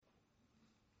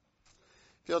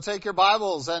If you'll take your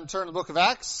Bibles and turn to the book of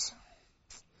Acts,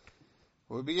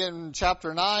 we'll begin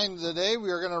chapter 9 today. We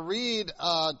are going to read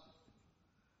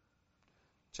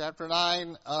chapter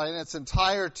 9 in its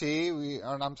entirety.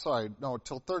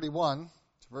 Till 31,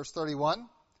 to verse 31.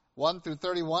 1 through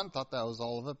 31. Thought that was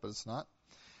all of it, but it's not.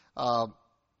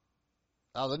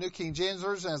 The New King James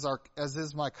Version, as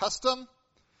is my custom.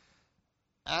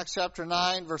 Acts chapter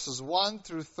 9, verses 1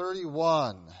 through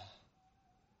 31.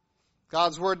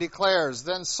 God's word declares,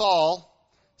 Then Saul,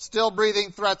 still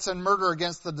breathing threats and murder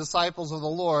against the disciples of the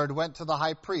Lord, went to the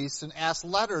high priest and asked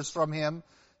letters from him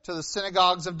to the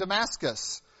synagogues of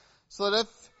Damascus, so that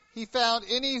if he found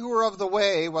any who were of the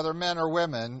way, whether men or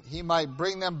women, he might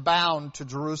bring them bound to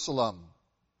Jerusalem.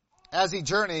 As he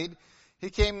journeyed, he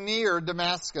came near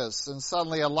Damascus, and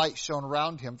suddenly a light shone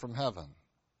around him from heaven.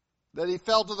 Then he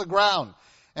fell to the ground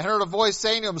and heard a voice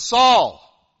saying to him, Saul,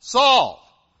 Saul,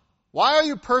 why are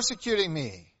you persecuting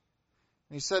me?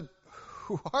 And he said,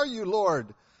 Who are you,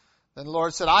 Lord? Then the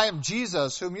Lord said, I am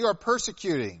Jesus, whom you are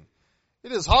persecuting.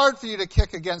 It is hard for you to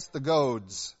kick against the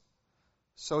goads.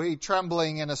 So he,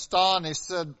 trembling and astonished,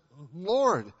 said,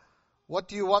 Lord, what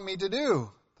do you want me to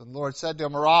do? Then the Lord said to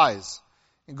him, Arise,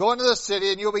 and go into the city,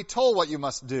 and you'll be told what you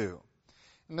must do.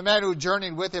 And the man who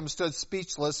journeyed with him stood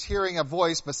speechless, hearing a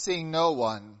voice, but seeing no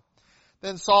one.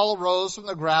 Then Saul arose from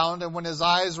the ground, and when his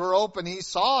eyes were open, he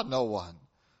saw no one.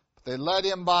 But they led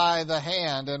him by the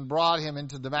hand and brought him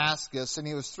into Damascus, and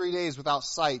he was 3 days without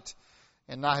sight,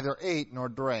 and neither ate nor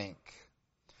drank.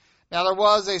 Now there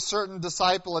was a certain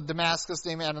disciple at Damascus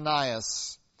named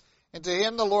Ananias. And to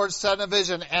him the Lord said in a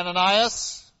vision,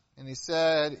 Ananias? And he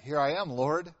said, Here I am,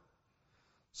 Lord.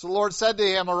 So the Lord said to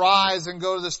him, Arise and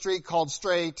go to the street called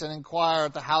Straight, and inquire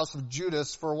at the house of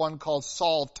Judas for one called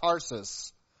Saul of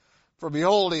Tarsus. For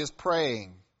behold, he is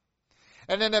praying.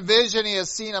 And in a vision he has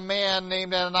seen a man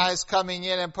named Ananias coming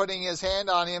in and putting his hand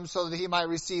on him so that he might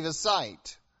receive his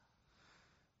sight.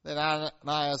 Then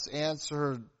Ananias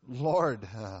answered, Lord,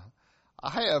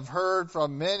 I have heard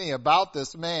from many about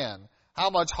this man,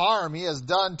 how much harm he has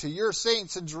done to your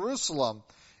saints in Jerusalem.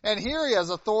 And here he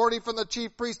has authority from the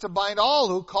chief priest to bind all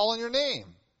who call on your name.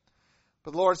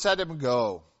 But the Lord said to him,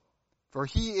 Go, for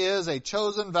he is a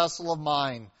chosen vessel of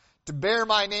mine, to bear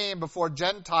my name before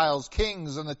Gentiles,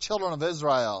 kings, and the children of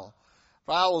Israel.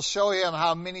 For I will show him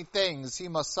how many things he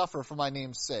must suffer for my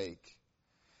name's sake.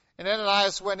 And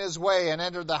Ananias went his way and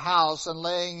entered the house, and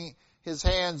laying his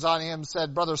hands on him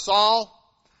said, Brother Saul,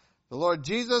 the Lord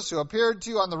Jesus, who appeared to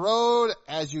you on the road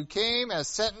as you came, has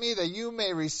sent me that you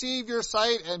may receive your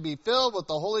sight and be filled with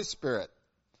the Holy Spirit.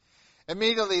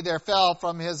 Immediately there fell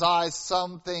from his eyes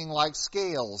something like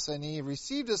scales, and he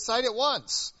received his sight at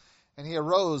once. And he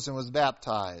arose and was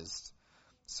baptized.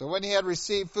 So when he had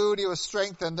received food, he was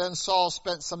strengthened. Then Saul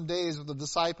spent some days with the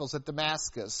disciples at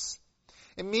Damascus.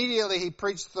 Immediately he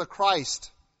preached the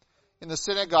Christ in the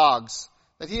synagogues,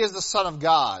 that he is the Son of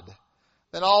God.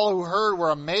 Then all who heard were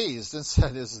amazed and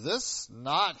said, Is this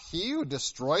not he who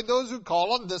destroyed those who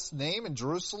call on this name in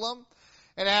Jerusalem,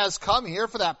 and has come here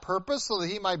for that purpose, so that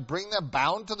he might bring them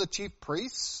bound to the chief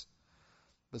priests?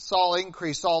 But Saul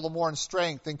increased all the more in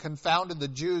strength and confounded the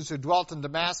Jews who dwelt in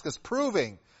Damascus,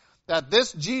 proving that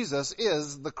this Jesus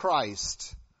is the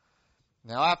Christ.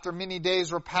 Now after many days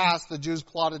were passed, the Jews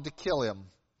plotted to kill him.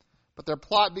 But their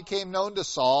plot became known to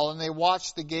Saul, and they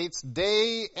watched the gates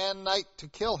day and night to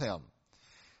kill him.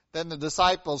 Then the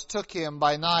disciples took him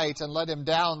by night and let him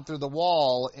down through the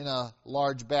wall in a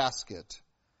large basket.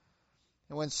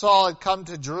 And when Saul had come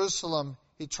to Jerusalem,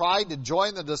 he tried to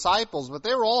join the disciples, but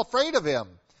they were all afraid of him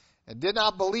and did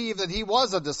not believe that he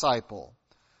was a disciple.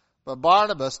 But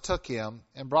Barnabas took him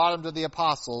and brought him to the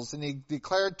apostles, and he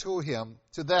declared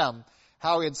to them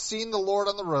how he had seen the Lord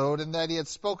on the road, and that he had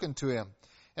spoken to him,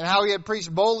 and how he had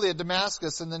preached boldly at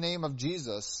Damascus in the name of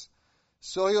Jesus.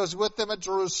 So he was with them at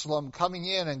Jerusalem, coming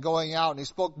in and going out, and he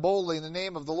spoke boldly in the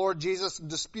name of the Lord Jesus and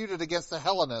disputed against the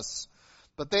Hellenists,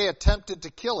 but they attempted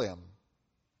to kill him.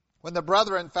 When the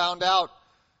brethren found out,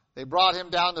 they brought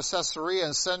him down to Caesarea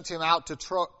and sent him out to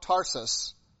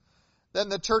Tarsus. Then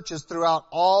the churches throughout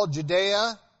all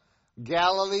Judea,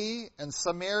 Galilee, and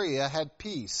Samaria had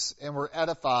peace and were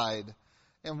edified.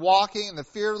 And walking in the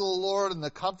fear of the Lord and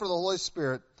the comfort of the Holy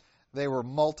Spirit, they were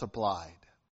multiplied.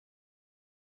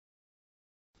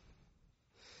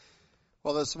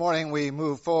 Well, this morning we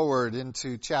move forward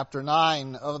into chapter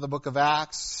 9 of the book of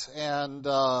Acts, and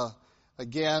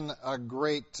again, a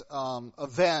great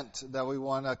event that we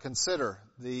want to consider,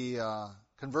 the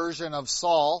conversion of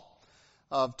Saul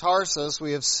of Tarsus.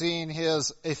 We have seen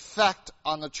his effect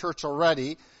on the church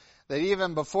already, that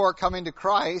even before coming to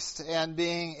Christ and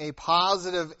being a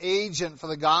positive agent for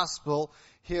the gospel,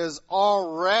 he has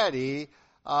already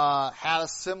had a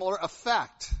similar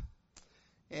effect.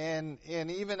 And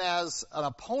even as an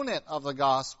opponent of the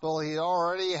gospel, he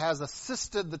already has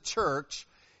assisted the church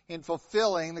in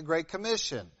fulfilling the Great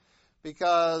Commission,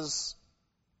 because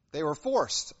they were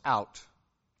forced out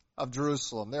of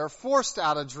Jerusalem. They were forced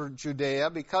out of Judea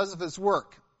because of his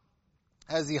work.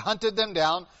 As he hunted them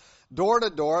down door to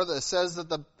door, that says that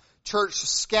the church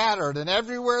scattered, and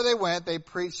everywhere they went, they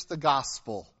preached the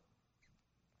gospel.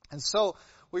 And so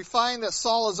we find that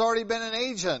Saul has already been an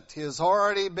agent. He has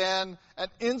already been an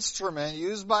instrument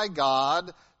used by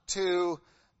God to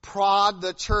prod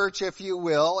the church, if you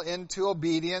will, into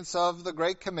obedience of the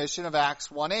Great Commission of Acts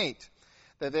 1:8,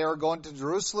 that they were going to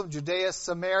Jerusalem, Judea,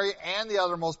 Samaria, and the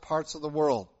othermost parts of the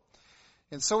world.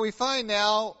 And so we find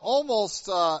now, almost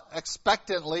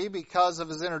expectantly, because of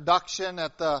his introduction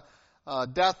at the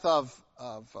death of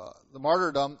the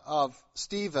martyrdom of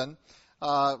Stephen,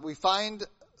 we find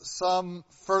some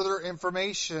further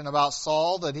information about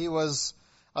Saul, that he was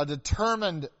a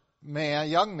determined man,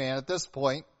 young man at this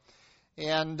point,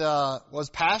 and was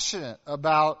passionate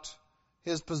about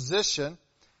his position.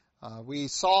 We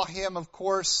saw him, of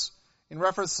course, in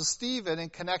reference to Stephen, in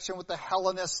connection with the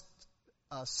Hellenist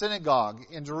synagogue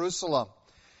in Jerusalem.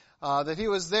 That he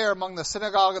was there among the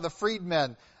synagogue of the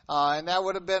freedmen, and that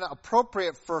would have been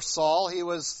appropriate for Saul. He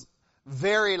was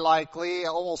very likely,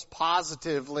 almost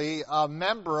positively, a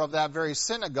member of that very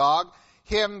synagogue,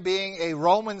 him being a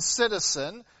Roman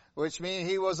citizen, which means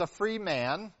he was a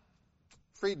freedman.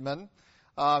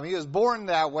 He was born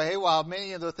that way, while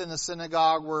many within the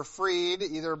synagogue were freed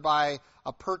either by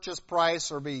a purchase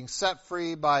price or being set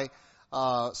free by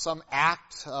some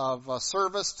act of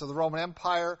service to the Roman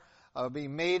Empire,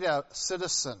 being made a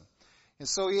citizen. And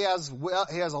so he has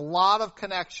a lot of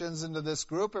connections into this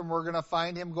group, and we're going to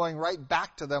find him going right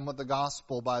back to them with the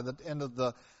gospel by the end of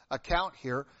the account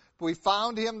here. But we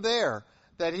found him there,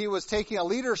 that he was taking a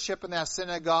leadership in that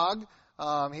synagogue.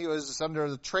 He was under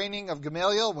the training of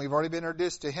Gamaliel, and we've already been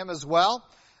introduced to him as well,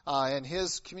 and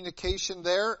his communication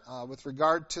there with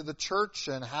regard to the church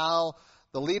and how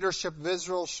the leadership of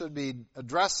Israel should be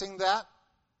addressing that.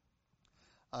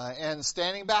 And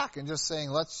standing back and just saying,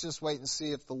 let's just wait and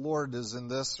see if the Lord is in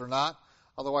this or not.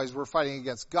 Otherwise, we're fighting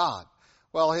against God.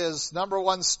 Well, his number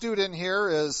one student here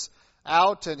is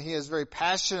out, and he is very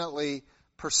passionately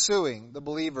pursuing the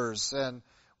believers. And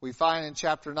we find in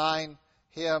chapter 9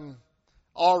 him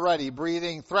already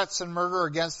breathing threats and murder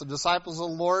against the disciples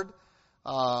of the Lord.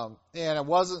 And it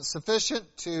wasn't sufficient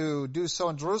to do so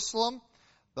in Jerusalem.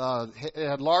 It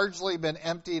had largely been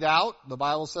emptied out. The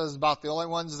Bible says about the only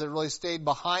ones that really stayed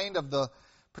behind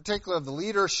particularly of the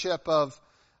leadership of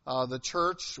the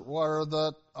church, were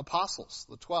the apostles,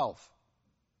 the 12.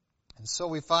 And so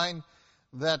we find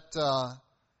that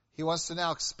he wants to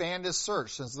now expand his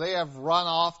search. Since they have run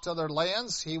off to other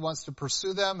lands, he wants to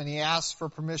pursue them, and he asks for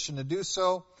permission to do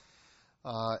so.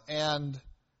 And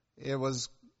it was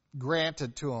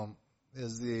granted to him,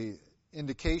 is the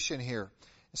indication here.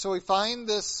 So we find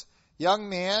this young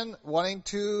man wanting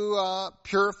to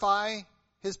purify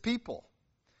his people.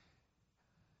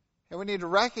 And we need to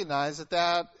recognize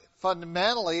that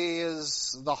fundamentally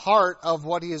is the heart of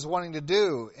what he is wanting to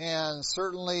do. And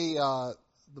certainly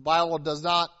the Bible does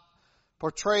not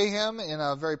portray him in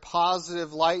a very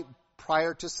positive light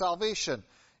prior to salvation.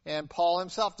 And Paul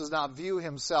himself does not view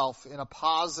himself in a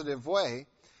positive way.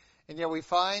 And yet we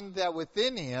find that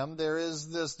within him there is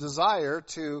this desire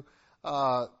to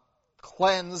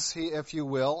cleanse, if you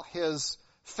will, his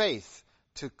faith,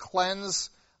 to cleanse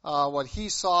what he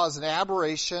saw as an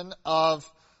aberration of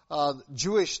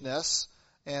Jewishness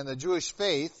and the Jewish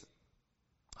faith,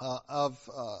 of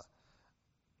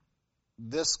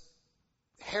this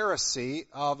heresy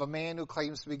of a man who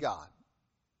claims to be God.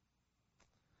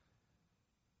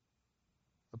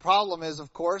 The problem is,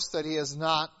 of course, that he has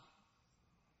not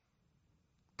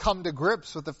come to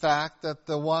grips with the fact that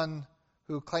the one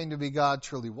who claimed to be God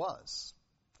truly was.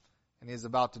 And he is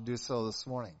about to do so this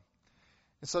morning.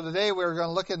 And so today we're going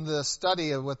to look into the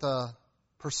study with a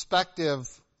perspective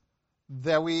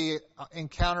that we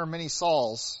encounter many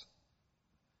Sauls.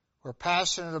 We're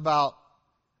passionate about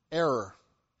error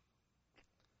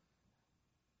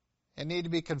and need to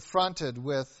be confronted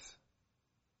with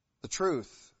the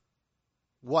truth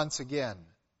once again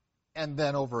and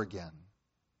then over again.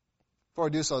 Before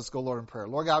we do so, let's go, Lord, in prayer.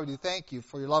 Lord God, we do thank you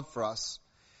for your love for us.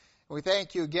 And we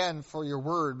thank you again for your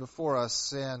word before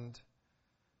us, and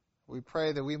we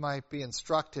pray that we might be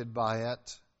instructed by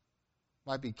it,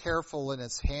 might be careful in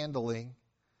its handling,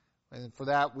 and for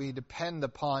that we depend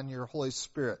upon your Holy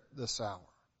Spirit this hour.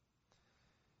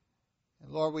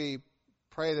 And Lord, we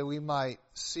Pray that we might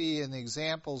see in the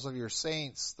examples of your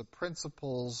saints the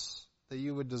principles that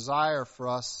you would desire for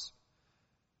us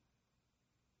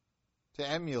to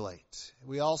emulate.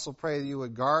 We also pray that you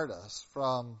would guard us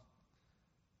from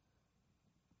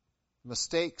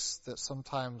mistakes that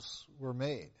sometimes were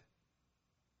made,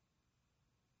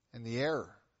 and the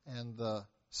error and the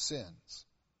sins.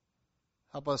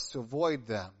 Help us to avoid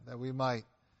them, that we might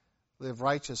live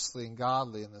righteously and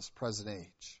godly in this present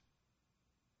age.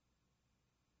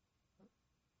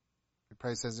 We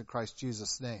pray this in Christ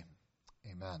Jesus' name.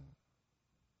 Amen.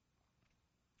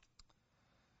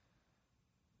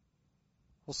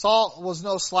 Well, Saul was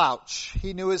no slouch.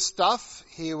 He knew his stuff.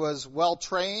 He was well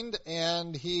trained,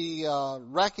 and he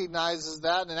recognizes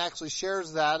that and actually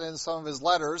shares that in some of his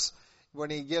letters when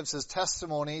he gives his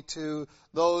testimony to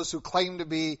those who claim to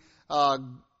be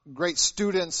great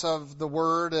students of the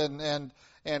Word and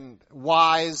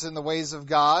wise in the ways of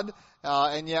God,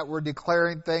 and yet we're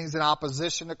declaring things in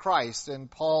opposition to Christ. And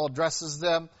Paul addresses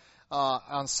them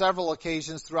on several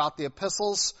occasions throughout the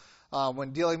epistles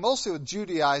when dealing mostly with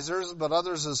Judaizers, but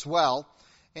others as well.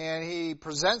 And he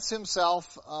presents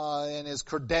himself and his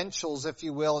credentials, if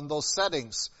you will, in those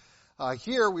settings.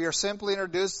 Here we are simply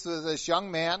introduced to this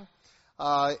young man,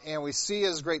 and we see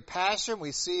his great passion,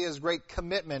 we see his great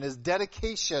commitment, his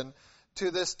dedication to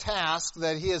this task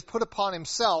that he has put upon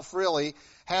himself, really,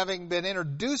 having been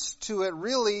introduced to it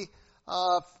really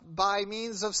by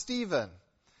means of Stephen.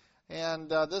 And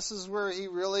this is where he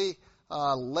really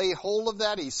lay hold of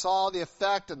that. He saw the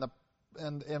effect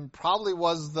and probably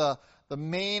was the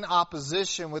main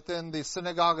opposition within the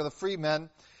synagogue of the freemen.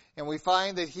 And we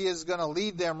find that he is going to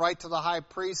lead them right to the high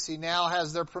priest. He now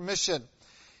has their permission.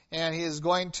 And he is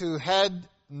going to head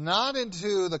not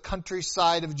into the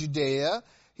countryside of Judea.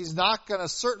 He's not going to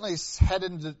certainly head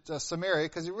into Samaria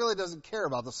because he really doesn't care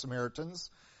about the Samaritans.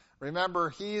 Remember,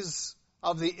 he's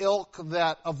of the ilk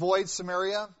that avoids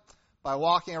Samaria by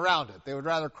walking around it. They would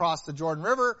rather cross the Jordan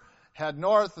River, head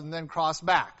north, and then cross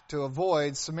back to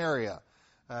avoid Samaria.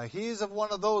 He's of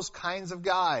one of those kinds of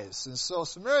guys. And so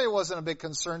Samaria wasn't a big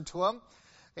concern to him.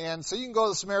 And so you can go to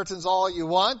the Samaritans all you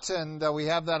want, and we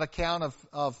have that account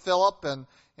of Philip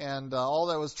and all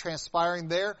that was transpiring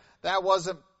there. That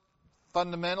wasn't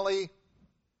fundamentally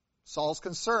Saul's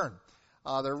concern.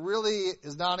 There really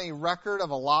is not any record of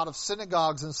a lot of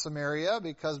synagogues in Samaria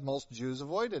because most Jews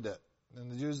avoided it.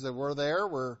 And the Jews that were there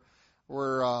were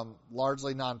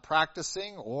largely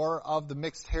non-practicing or of the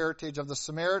mixed heritage of the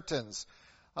Samaritans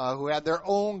who had their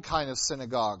own kind of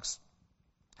synagogues.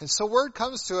 And so word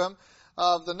comes to him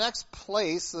of the next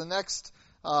place, the next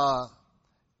realm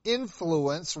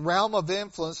of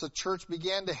influence the church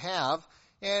began to have.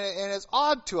 And it's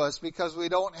odd to us because we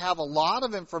don't have a lot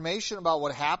of information about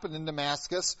what happened in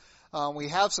Damascus. We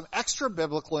have some extra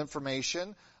biblical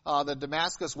information that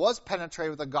Damascus was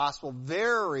penetrated with the gospel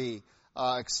very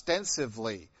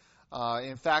extensively.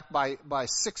 In fact, by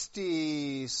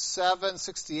 67,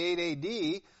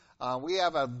 68 AD, we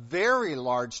have a very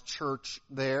large church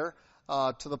there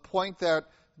to the point that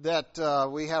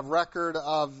we have record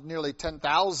of nearly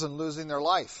 10,000 losing their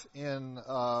life in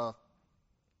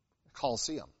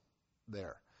Colosseum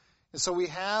there. And so we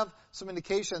have some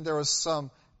indication there was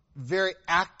some very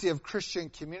active Christian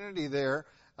community there,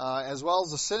 as well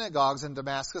as the synagogues in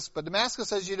Damascus. But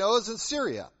Damascus, as you know, is in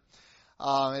Syria.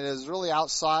 It is really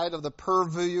outside of the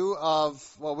purview of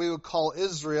what we would call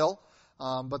Israel.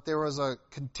 But there was a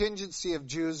contingency of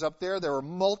Jews up there. There were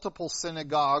multiple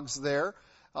synagogues there.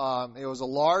 It was a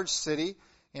large city,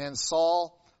 and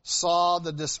Saul saw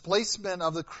the displacement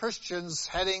of the Christians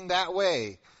heading that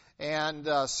way. And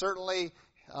certainly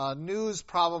news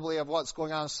probably of what's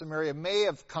going on in Samaria may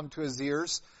have come to his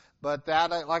ears, but that,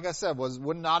 like I said,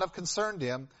 would not have concerned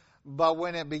him. But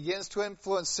when it begins to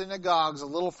influence synagogues a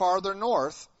little farther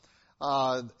north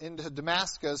into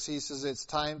Damascus, he says it's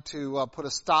time to put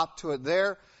a stop to it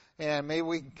there, and maybe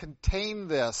we can contain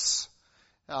this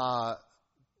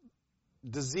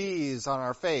disease on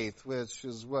our faith, which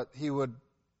is what he would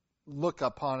look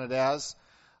upon it as.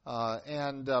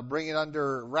 And bring it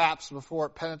under wraps before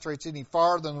it penetrates any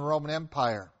farther than the Roman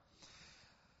Empire.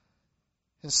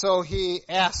 And so he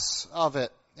asks of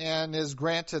it and is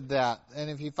granted that.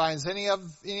 And if he finds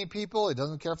any people, he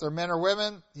doesn't care if they're men or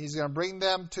women, he's going to bring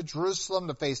them to Jerusalem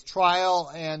to face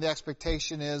trial, and the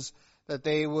expectation is that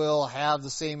they will have the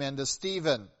same end as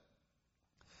Stephen.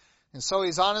 And so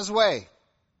he's on his way.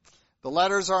 The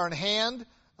letters are in hand.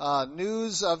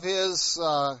 News of his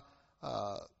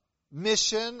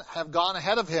mission have gone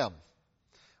ahead of him.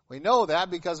 We know that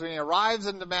because when he arrives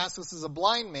in Damascus as a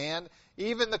blind man,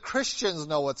 even the Christians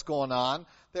know what's going on.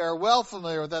 They are well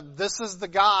familiar with that. This is the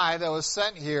guy that was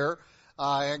sent here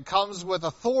and comes with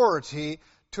authority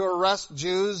to arrest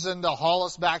Jews and to haul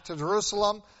us back to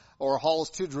Jerusalem, or haul us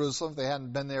to Jerusalem if they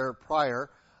hadn't been there prior,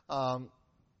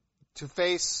 to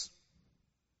face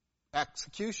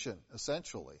execution,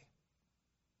 essentially.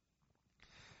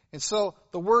 And so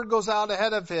the word goes out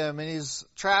ahead of him, and he's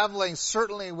traveling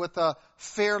certainly with a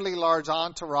fairly large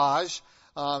entourage.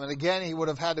 And again, he would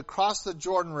have had to cross the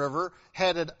Jordan River,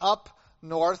 headed up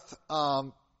north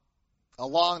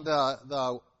along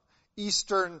the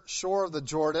eastern shore of the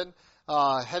Jordan,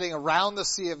 heading around the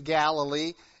Sea of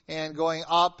Galilee, and going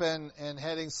up and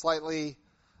heading slightly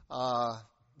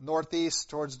northeast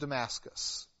towards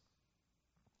Damascus.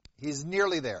 He's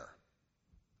nearly there.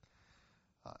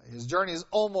 His journey is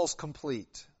almost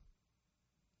complete.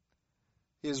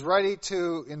 He is ready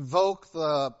to invoke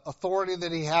the authority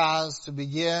that he has to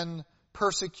begin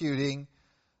persecuting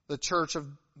the church of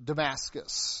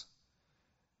Damascus.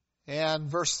 And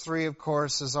verse 3, of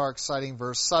course, is our exciting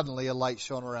verse. Suddenly a light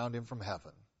shone around him from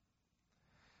heaven.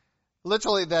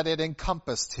 Literally, that it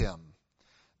encompassed him.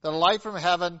 That a light from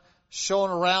heaven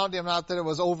shone around him, not that it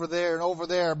was over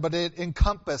there, but it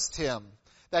encompassed him.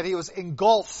 That he was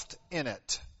engulfed in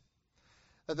it.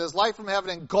 That this light from heaven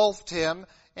engulfed him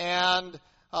and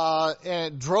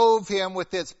it drove him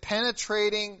with its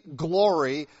penetrating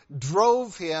glory,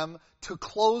 drove him to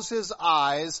close his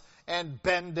eyes and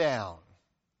bend down.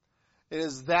 It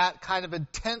is that kind of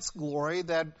intense glory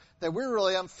that we're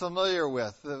really unfamiliar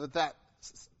with. That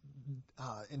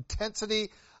intensity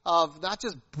of not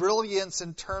just brilliance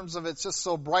in terms of it's just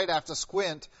so bright I have to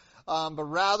squint, but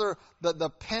rather the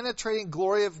penetrating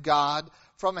glory of God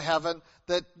from heaven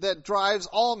that drives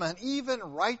all men, even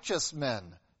righteous men,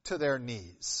 to their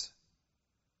knees.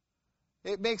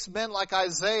 It makes men like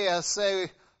Isaiah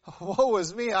say, "Woe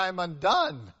is me, I am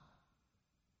undone."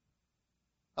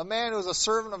 A man who's a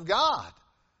servant of God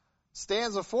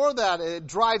stands before that. It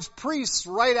drives priests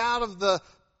right out of the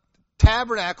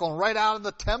tabernacle and right out of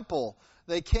the temple.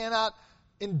 They cannot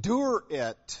endure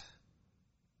it.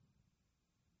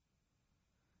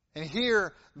 And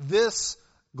here, this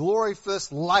glory,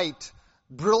 this light,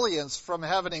 brilliance from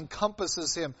heaven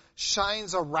encompasses him,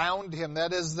 shines around him.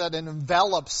 That is, that it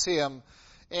envelops him.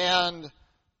 And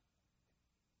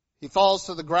he falls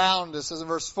to the ground, it says in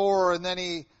verse 4, and then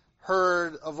he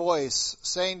heard a voice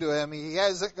saying to him, he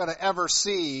isn't going to ever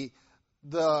see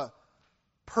the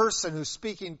person who's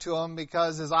speaking to him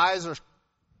because his eyes are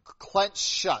clenched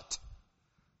shut.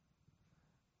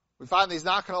 We find that he's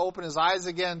not going to open his eyes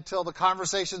again until the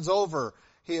conversation's over.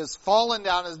 He has fallen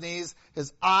down his knees,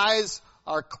 his eyes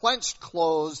are clenched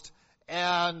closed,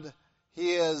 and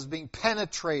he is being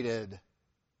penetrated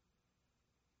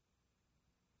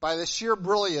by the sheer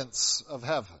brilliance of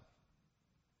heaven.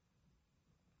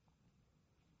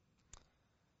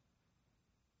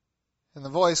 And the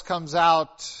voice comes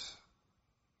out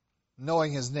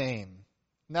knowing his name.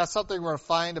 And that's something we're going to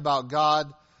find about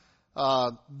God,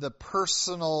 the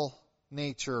personal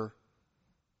nature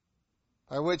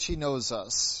by which he knows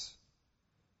us.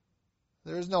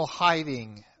 There is no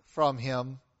hiding from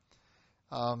him.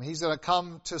 He's going to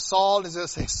come to Saul and he's going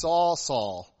to say, "Saul,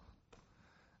 Saul,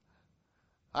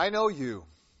 I know you.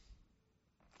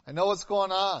 I know what's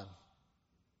going on.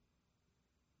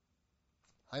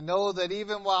 I know that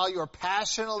even while you're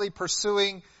passionately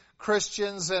pursuing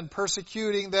Christians and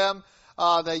persecuting them,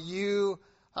 that you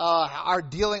are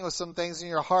dealing with some things in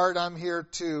your heart. I'm here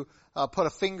to put a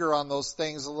finger on those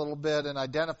things a little bit and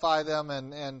identify them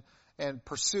and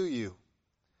pursue you."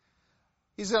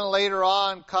 He's going to later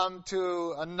on come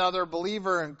to another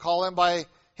believer and call him by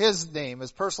his name,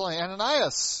 his personal name,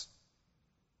 Ananias.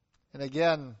 And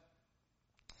again,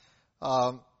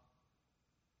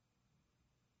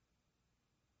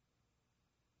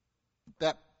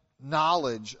 that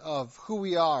knowledge of who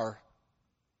we are,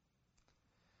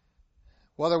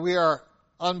 whether we are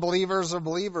unbelievers or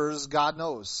believers, God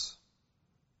knows.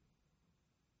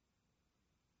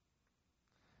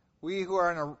 We who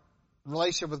are in a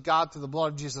relationship with God through the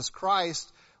blood of Jesus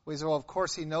Christ, we say, well, of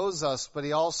course he knows us, but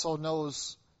he also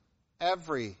knows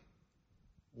everyone.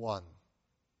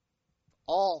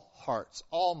 All hearts,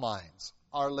 all minds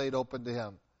are laid open to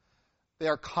him. They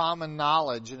are common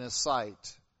knowledge in his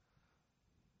sight.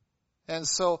 And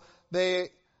so they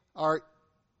are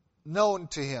known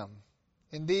to him.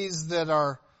 And these that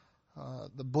are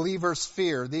the believers'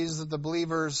 fear, these that the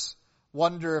believers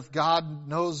wonder if God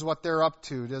knows what they're up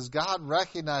to. Does God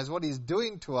recognize what he's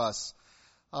doing to us?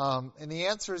 And the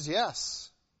answer is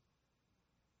yes.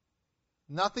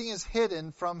 Nothing is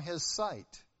hidden from his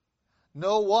sight.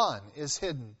 No one is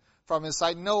hidden from his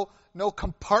sight. No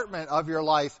compartment of your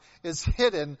life is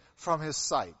hidden from his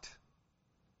sight.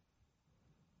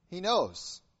 He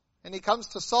knows. And he comes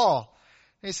to Saul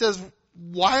and he says,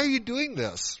 why are you doing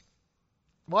this?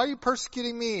 Why are you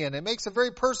persecuting me? And it makes it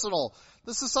very personal.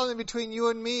 This is something between you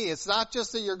and me. It's not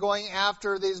just that you're going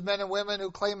after these men and women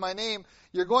who claim my name.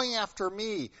 You're going after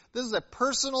me. This is a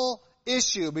personal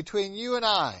issue between you and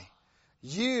I.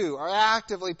 You are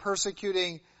actively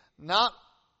persecuting not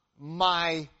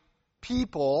my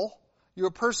people. You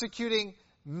are persecuting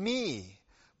me.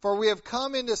 For we have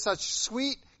come into such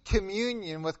sweet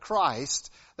communion with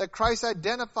Christ that Christ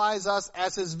identifies us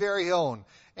as his very own.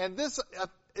 And this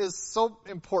is so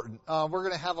important. We're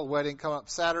going to have a wedding come up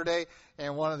Saturday,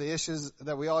 and one of the issues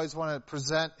that we always want to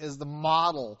present is the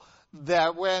model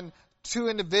that when two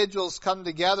individuals come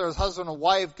together as husband and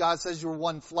wife, God says you're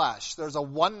one flesh. There's a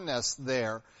oneness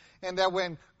there. And that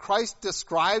when Christ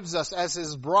describes us as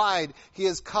his bride, he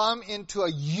has come into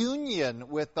a union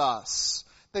with us.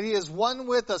 That he is one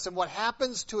with us, and what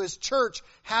happens to his church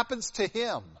happens to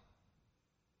him.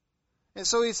 And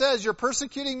so he says, you're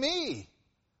persecuting me.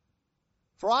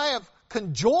 For I have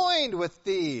conjoined with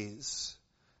these.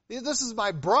 This is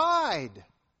my bride.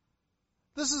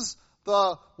 This is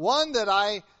the one that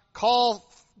I call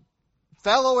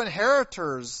fellow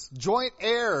inheritors, joint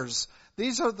heirs.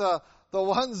 These are the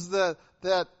ones that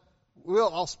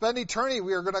I'll spend eternity.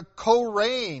 We are going to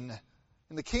co-reign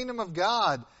in the kingdom of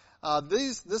God.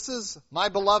 This is my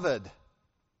beloved.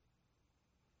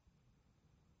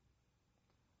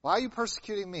 Why are you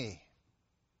persecuting me?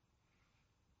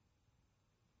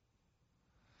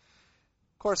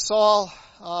 Of course, Saul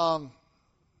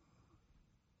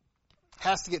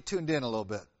has to get tuned in a little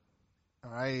bit.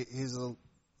 All right, he's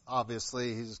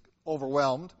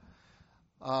overwhelmed.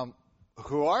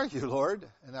 Who are you, Lord?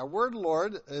 And that word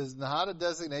Lord is not a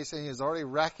designation. He has already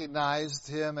recognized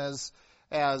him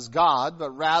as God,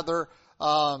 but rather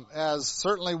as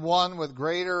certainly one with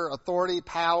greater authority,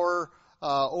 power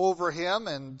over him.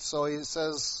 And so he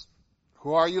says,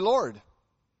 who are you, Lord?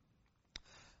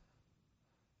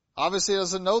 Obviously, he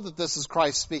doesn't know that this is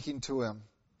Christ speaking to him.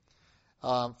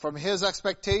 From his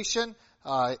expectation,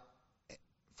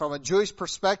 from a Jewish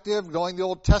perspective, going the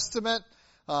Old Testament,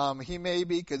 he may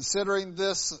be considering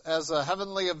this as a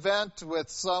heavenly event with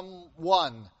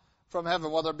someone from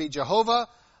heaven, whether it be Jehovah,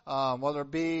 whether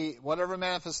it be whatever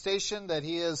manifestation that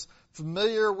he is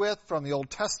familiar with from the Old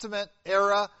Testament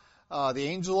era, the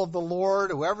angel of the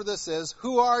Lord, whoever this is.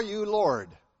 Who are you, Lord?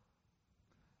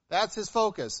 That's his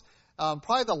focus.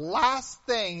 Probably the last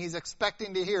thing he's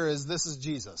expecting to hear is, this is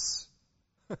Jesus.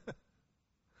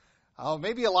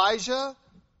 Maybe Elijah.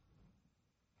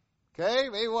 Okay,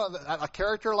 maybe a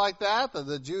character like that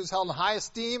the Jews held in high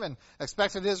esteem and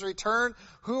expected his return.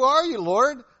 Who are you,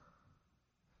 Lord?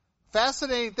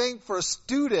 Fascinating thing for a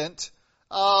student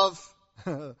of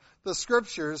the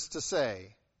Scriptures to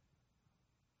say.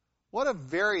 What a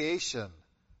variation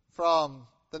from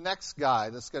the next guy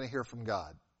that's going to hear from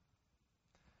God.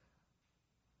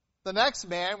 The next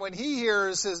man, when he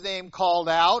hears his name called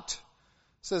out,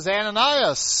 says,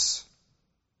 Ananias.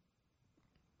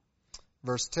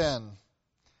 Verse 10.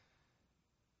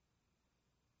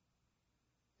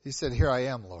 He said, here I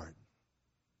am, Lord.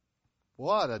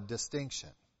 What a distinction.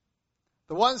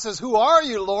 The one says, who are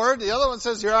you, Lord? The other one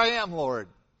says, here I am, Lord.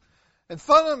 And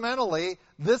fundamentally,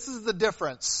 this is the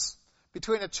difference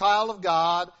between a child of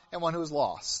God and one who's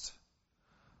lost.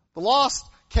 The lost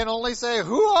can only say,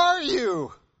 who are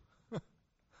you?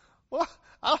 Well,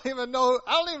 I don't even know.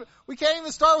 We can't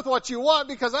even start with what you want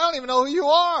because I don't even know who you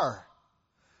are.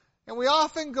 And we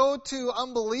often go to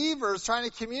unbelievers trying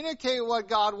to communicate what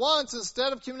God wants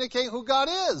instead of communicating who God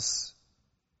is.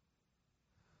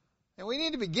 And we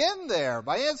need to begin there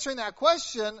by answering that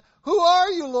question, who are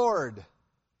you, Lord?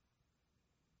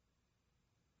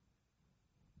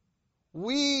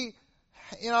 We,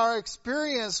 in our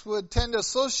experience, would tend to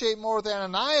associate more with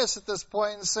Ananias at this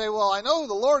point and say, well, I know who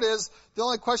the Lord is. The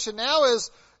only question now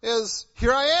is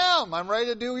here I am. I'm ready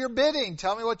to do your bidding.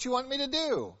 Tell me what you want me to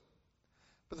do.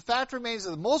 But the fact remains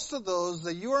that most of those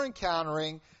that you are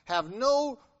encountering have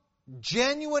no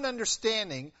genuine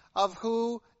understanding of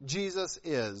who Jesus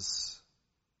is.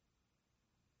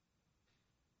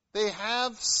 They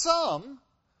have some.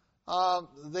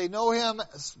 They know him,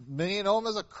 many know him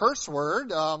as a curse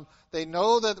word. They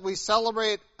know that we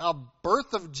celebrate a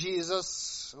birth of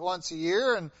Jesus once a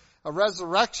year and a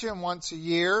resurrection once a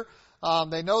year.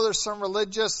 They know there's some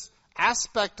religious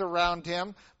aspect around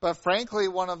him, but frankly,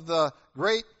 one of the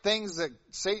great things that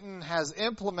Satan has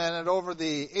implemented over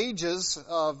the ages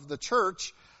of the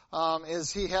church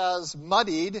is he has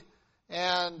muddied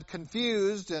and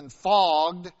confused and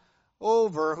fogged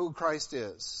over who Christ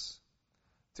is.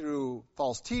 Through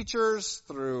false teachers,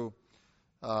 through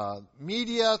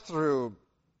media, through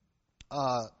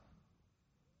the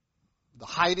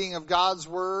hiding of God's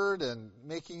Word and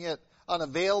making it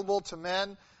unavailable to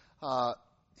men.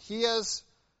 He has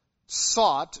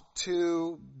sought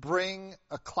to bring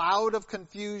a cloud of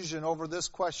confusion over this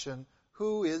question,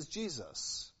 who is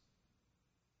Jesus?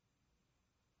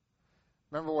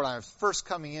 Remember when I was first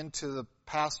coming into the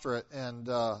pastorate and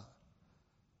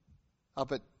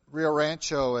up at Rio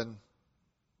Rancho, and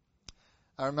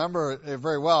I remember it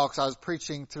very well because I was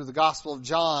preaching through the Gospel of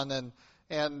John,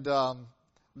 and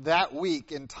that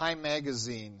week in Time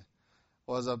Magazine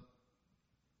was a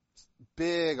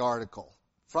big article,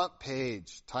 front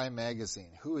page, Time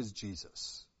Magazine, who is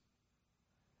Jesus?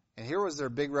 And here was their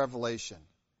big revelation.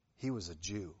 He was a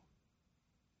Jew.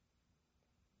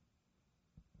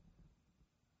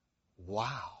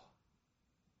 Wow.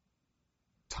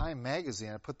 Time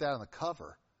Magazine, I put that on the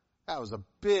cover. That was a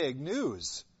big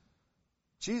news.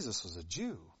 Jesus was a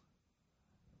Jew.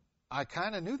 I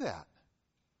kind of knew that.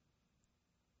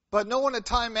 But no one at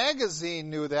Time Magazine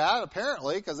knew that,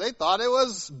 apparently, because they thought it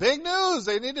was big news.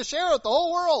 They need to share it with the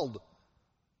whole world.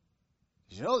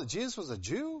 Did you know that Jesus was a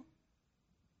Jew?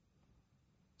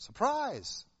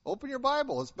 Surprise. Open your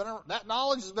Bible. That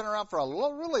knowledge has been around for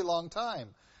a really long time.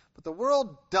 But the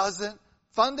world doesn't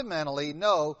fundamentally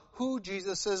know who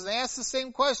Jesus is. And they ask the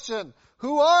same question,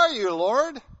 who are you,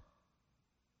 Lord?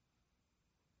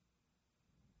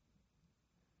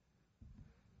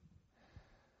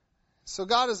 So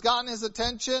God has gotten his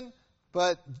attention,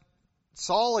 but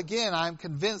Saul, again, I'm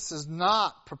convinced, is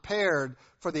not prepared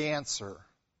for the answer.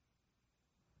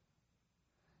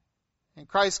 And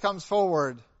Christ comes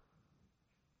forward.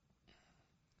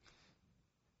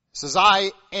 He says,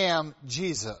 I am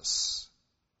Jesus.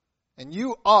 And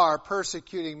you are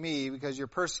persecuting me because you're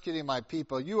persecuting my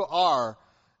people. You are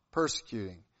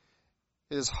persecuting.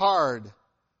 It is hard,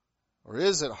 or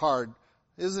is it hard?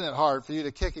 Isn't it hard for you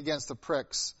to kick against the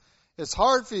pricks? It's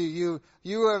hard for you.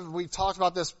 We talked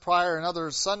about this prior in other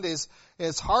Sundays.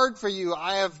 It's hard for you.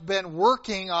 I have been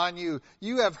working on you.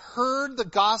 You have heard the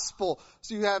gospel.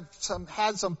 So you have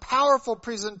had some powerful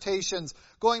presentations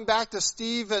going back to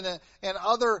Stephen and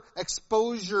other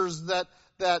exposures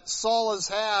that Saul has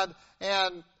had,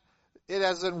 and it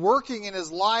has been working in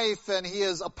his life, and he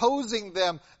is opposing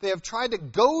them. They have tried to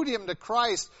goad him to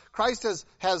Christ. Christ has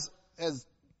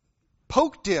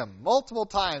poked him multiple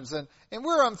times, and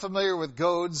we're unfamiliar with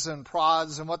goads and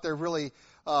prods and what they're really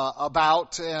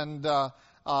about. And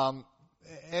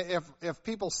if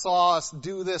people saw us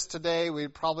do this today,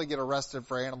 we'd probably get arrested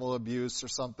for animal abuse or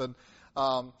something.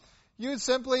 You'd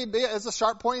simply be as a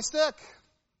sharp, pointy stick.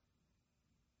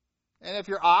 And if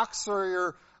your ox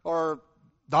or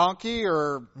donkey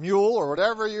or mule or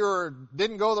whatever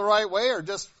didn't go the right way or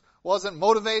just wasn't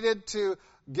motivated to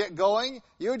get going,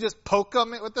 you would just poke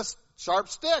them with this sharp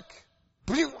stick.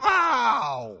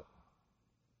 Wow!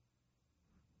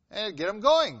 And get them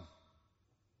going.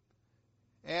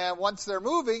 And once they're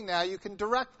moving, now you can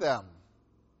direct them.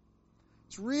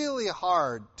 It's really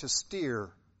hard to steer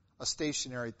a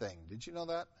stationary thing. Did you know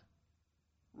that?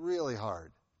 Really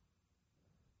hard.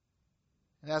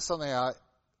 And that's something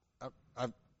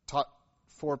I've taught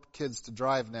 4 kids to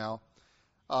drive now.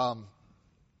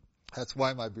 That's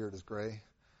why my beard is gray.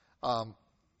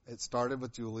 It started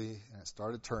with Julie, and it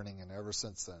started turning, and ever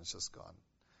since then it's just gone.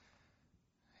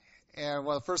 And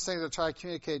one of the first things I try to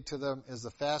communicate to them is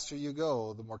the faster you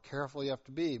go, the more careful you have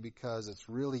to be, because it's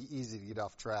really easy to get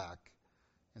off track.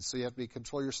 And so you have to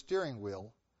control your steering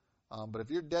wheel. But if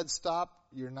you're dead stop,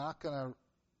 you're not going to,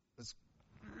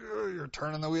 you're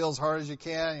turning the wheel as hard as you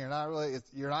can.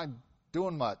 You're not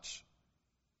doing much.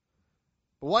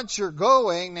 But once you're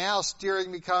going, now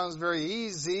steering becomes very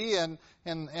easy, and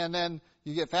then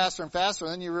you get faster and faster,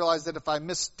 and then you realize that if I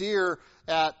missteer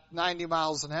at 90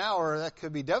 miles an hour, that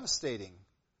could be devastating.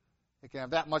 It can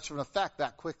have that much of an effect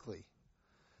that quickly.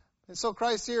 And so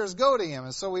Christ here is goading him,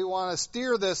 and so we want to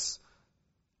steer this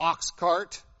ox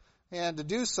cart, and to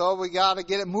do so, we got to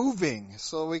get it moving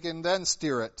so we can then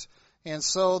steer it. And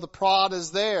so the prod is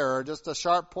there, just a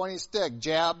sharp, pointy stick.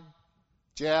 Jab,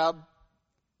 jab.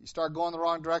 You start going the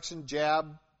wrong direction,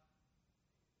 jab.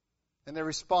 And they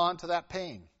respond to that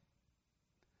pain.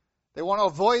 They want to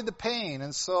avoid the pain,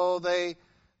 and so they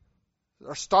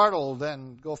are startled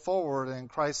and go forward. And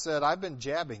Christ said, I've been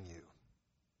jabbing you.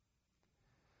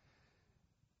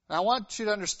 And I want you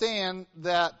to understand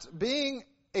that being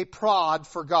a prod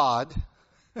for God,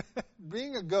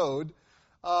 being a goad,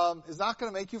 is not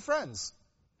going to make you friends.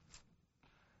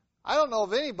 I don't know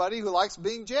of anybody who likes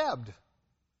being jabbed.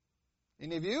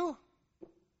 Any of you?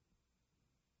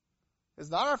 It's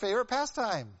not our favorite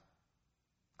pastime.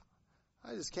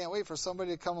 I just can't wait for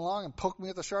somebody to come along and poke me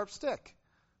with a sharp stick.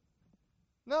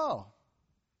 No.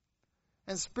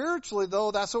 And spiritually,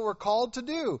 though, that's what we're called to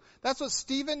do. That's what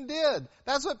Stephen did.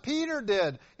 That's what Peter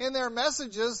did. In their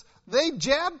messages, they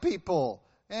jabbed people.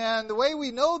 And the way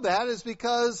we know that is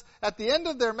because at the end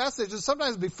of their message, and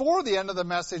sometimes before the end of the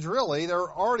message, really,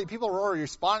 people were already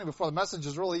responding before the message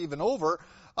is really even over.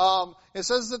 It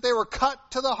says that they were cut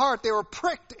to the heart. They were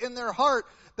pricked in their heart,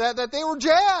 that they were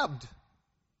jabbed.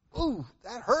 Ooh,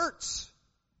 that hurts.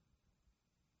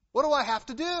 What do I have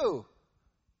to do?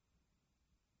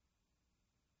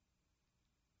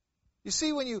 You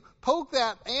see, when you poke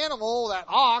that animal, that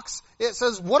ox, it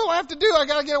says, what do I have to do? I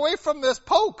got to get away from this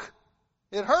poke.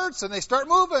 It hurts, and they start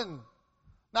moving,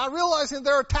 not realizing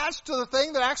they're attached to the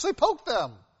thing that actually poked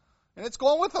them. And it's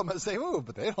going with them as they move,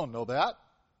 but they don't know that.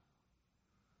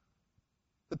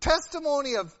 The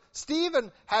testimony of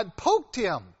Stephen had poked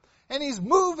him, and he's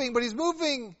moving, but he's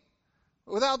moving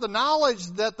without the knowledge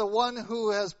that the one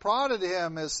who has prodded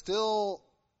him is still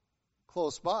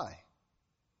close by.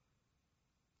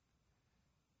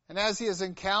 And as he has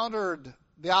encountered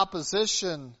the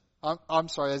opposition,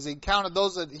 as he encountered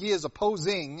those that he is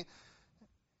opposing,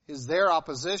 is their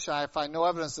opposition. I find no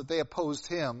evidence that they opposed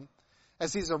him.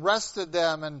 As he's arrested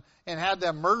them and had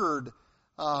them murdered,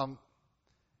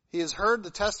 he has heard the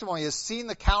testimony, he has seen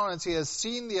the countenance, he has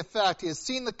seen the effect, he has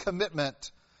seen the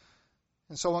commitment.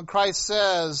 And so when Christ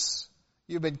says,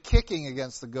 you've been kicking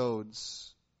against the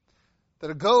goads, that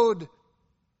a goad,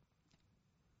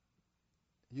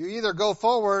 you either go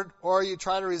forward or you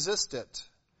try to resist it.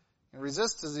 And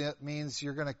resisting it means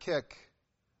you're going to kick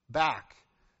back.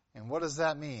 And what does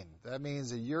that mean? That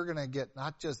means that you're going to get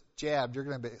not just jabbed, you're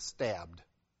going to be stabbed.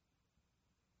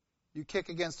 You kick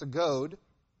against a goad,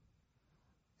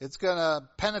 it's going to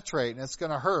penetrate and it's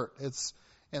going to hurt.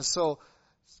 And so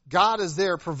God is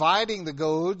there providing the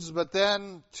goads, but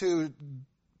then to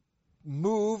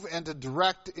move and to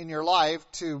direct in your life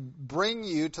to bring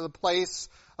you to the place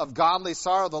of godly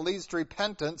sorrow that leads to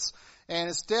repentance. And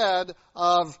instead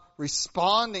of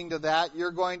responding to that,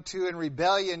 you're going to, in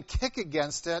rebellion, kick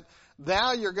against it.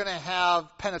 Now you're going to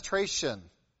have penetration.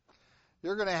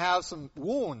 You're going to have some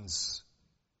wounds.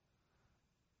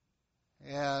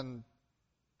 And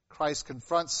Christ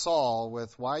confronts Saul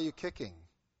with, why are you kicking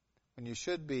when you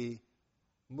should be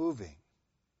moving?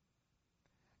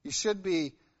 You should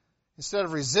be, instead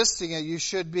of resisting it, you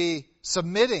should be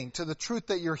submitting to the truth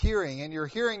that you're hearing. And you're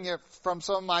hearing it from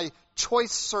some of my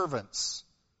choice servants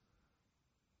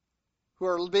who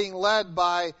are being led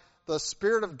by the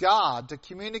Spirit of God to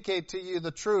communicate to you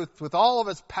the truth with all of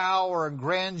its power and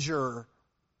grandeur.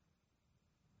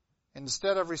 And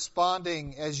instead of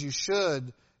responding as you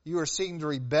should, you are seeking to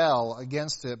rebel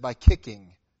against it by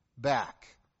kicking back.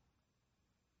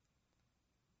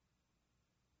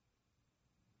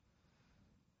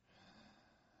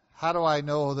 How do I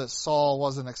know that Saul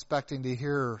wasn't expecting to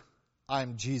hear,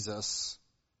 I'm Jesus,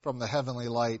 from the heavenly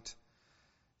light?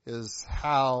 Is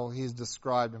how he's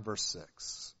described in verse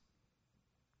 6.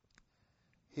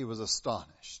 He was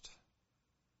astonished.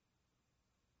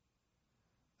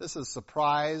 This is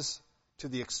surprise to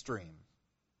the extreme.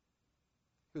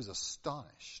 He was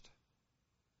astonished.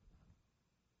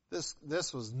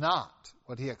 This was not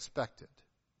what he expected.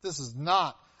 This is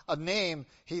not a name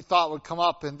he thought would come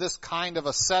up in this kind of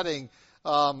a setting,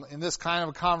 in this kind of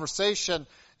a conversation.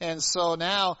 And so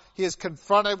now he is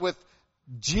confronted with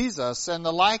Jesus, and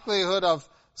the likelihood of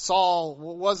Saul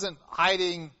wasn't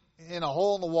hiding in a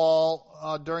hole in the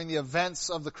wall during the events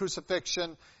of the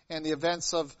crucifixion and the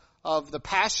events of the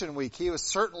Passion Week. He was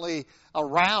certainly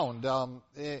around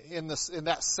in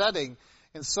that setting.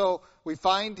 And so we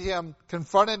find him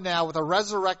confronted now with a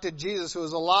resurrected Jesus who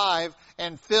is alive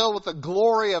and filled with the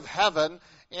glory of heaven,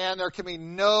 and there can be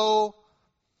no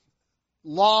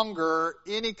longer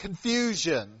any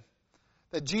confusion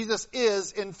that Jesus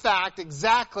is, in fact,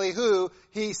 exactly who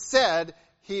he said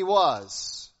he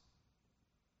was.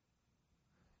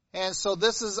 And so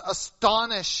this is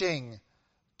astonishing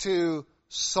to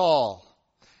Saul.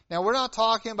 Now, we're not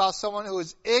talking about someone who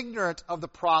is ignorant of the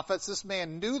prophets. This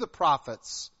man knew the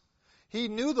prophets. He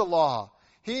knew the law.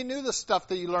 He knew the stuff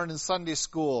that you learned in Sunday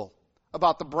school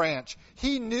about the branch.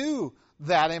 He knew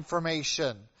that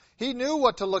information. He knew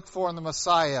what to look for in the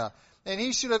Messiah. And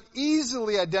he should have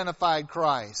easily identified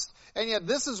Christ. And yet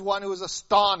this is one who is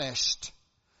astonished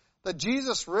that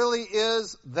Jesus really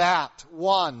is that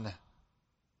one.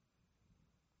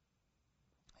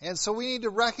 And so we need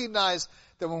to recognize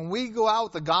that when we go out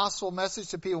with the gospel message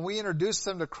to people, we introduce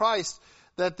them to Christ,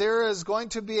 that there is going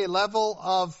to be a level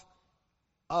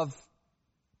of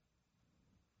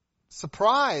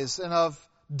surprise and of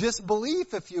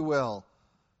disbelief, if you will.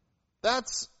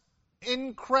 That's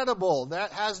incredible.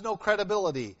 That has no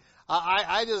credibility.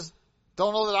 I just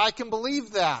don't know that I can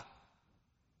believe that.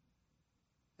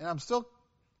 And I'm still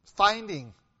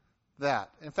finding that.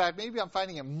 In fact, maybe I'm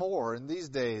finding it more in these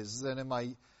days than in my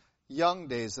young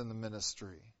days in the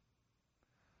ministry.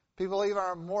 People even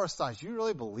are more astonished. You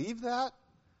really believe that?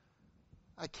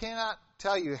 I cannot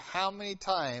tell you how many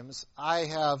times I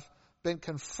have been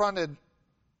confronted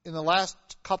in the last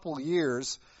couple of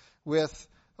years with,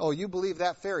 oh, you believe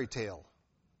that fairy tale.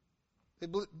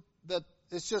 That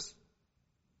it's just,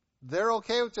 they're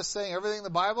okay with just saying everything in the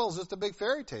Bible is just a big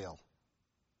fairy tale.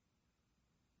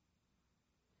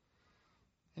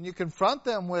 And you confront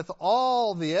them with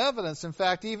all the evidence. In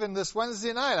fact, even this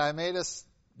Wednesday night,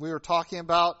 we were talking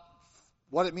about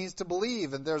what it means to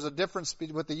believe, and there's a difference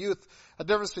with the youth, a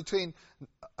difference between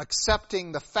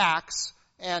accepting the facts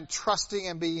and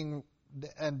trusting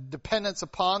and dependence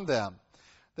upon them.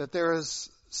 That there is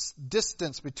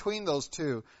distance between those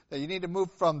two. That you need to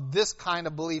move from this kind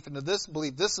of belief into this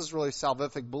belief. This is really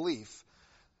salvific belief.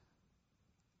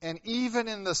 And even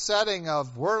in the setting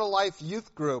of Word of Life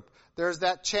youth group, there's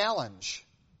that challenge.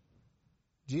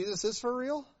 Jesus is for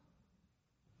real?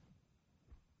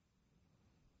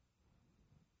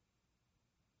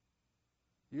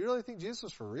 You really think Jesus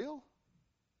was for real?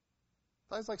 I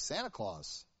thought he was like Santa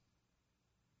Claus.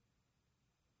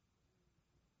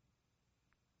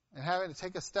 And having to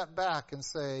take a step back and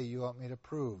say, you want me to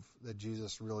prove that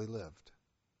Jesus really lived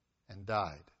and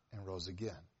died and rose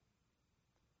again.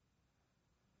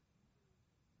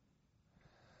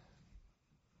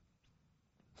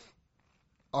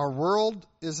 Our world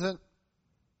isn't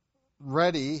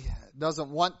ready, doesn't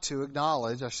want to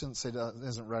acknowledge, I shouldn't say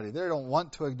isn't ready, they don't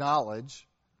want to acknowledge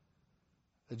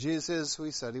that Jesus is who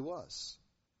he said he was.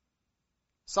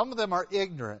 Some of them are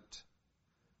ignorant.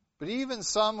 But even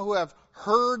some who have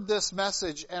heard this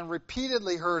message and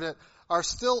repeatedly heard it are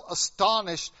still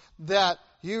astonished that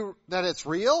it's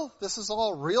real. This is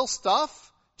all real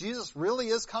stuff. Jesus really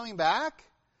is coming back.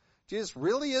 Jesus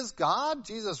really is God.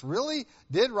 Jesus really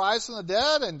did rise from the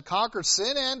dead and conquer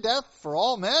sin and death for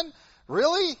all men.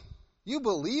 Really? You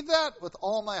believe that? With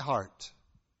all my heart.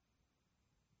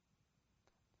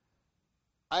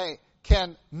 I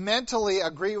can mentally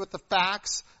agree with the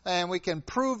facts, and we can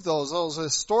prove those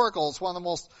historical. It's one of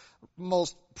the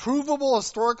most provable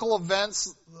historical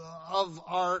events of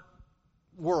our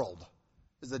world,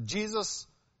 is that Jesus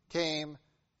came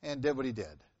and did what he did.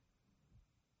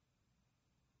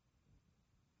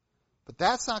 But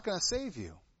that's not going to save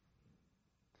you.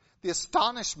 The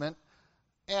astonishment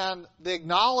and the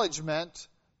acknowledgement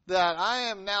that I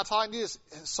am now talking to you,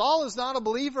 Saul is not a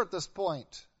believer at this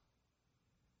point.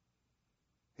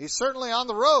 He's certainly on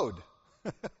the road.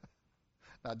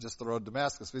 Not just the road to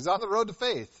Damascus, but he's on the road to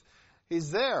faith. He's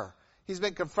there. He's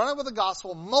been confronted with the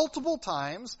gospel multiple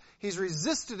times. He's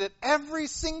resisted it every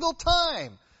single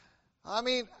time. I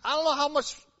mean, I don't know how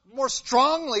much more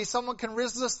strongly someone can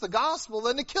resist the gospel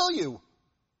than to kill you.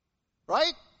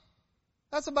 Right?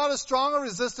 That's about as strong a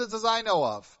resistance as I know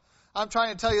of. I'm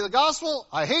trying to tell you the gospel.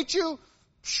 I hate you.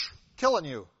 Killing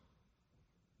you.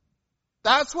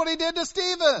 That's what he did to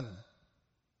Stephen.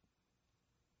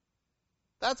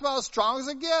 That's about as strong as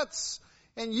it gets.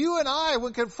 And you and I,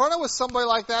 when confronted with somebody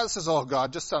like that, says, oh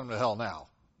God, just send them to hell now.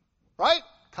 Right?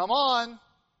 Come on.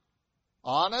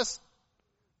 Honest.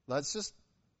 Let's just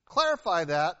clarify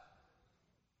that.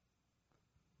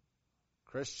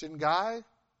 Christian guy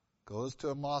goes to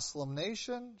a Muslim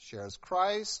nation, shares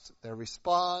Christ. They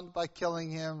respond by killing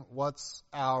him. What's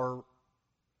our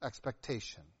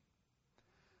expectation?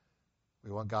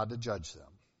 We want God to judge them.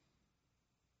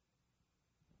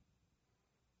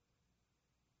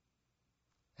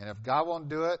 And if God won't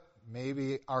do it,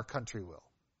 maybe our country will.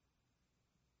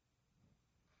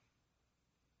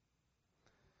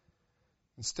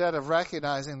 Instead of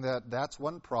recognizing that that's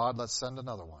one prod, let's send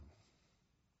another one.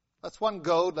 That's one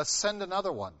goad, let's send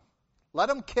another one. Let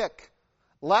them kick.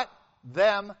 Let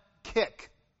them kick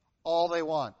all they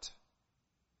want.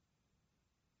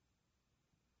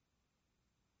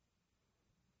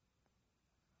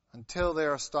 Until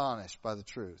they're astonished by the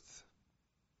truth.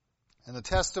 And the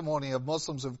testimony of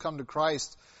Muslims who have come to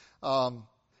Christ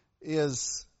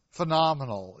is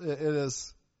phenomenal. It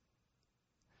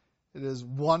is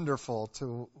wonderful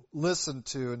to listen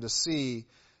to and to see,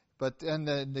 and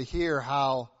then to hear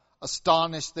how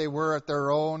astonished they were at their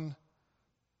own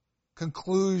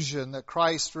conclusion that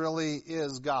Christ really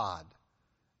is God,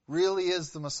 really is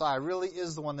the Messiah, really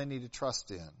is the one they need to trust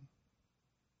in.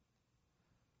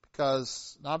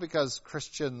 Not because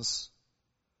Christians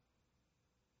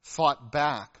fought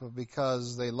back, but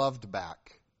because they loved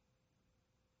back.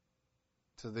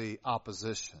 to the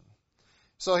opposition.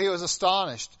 So he was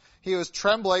astonished. He was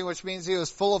trembling, which means he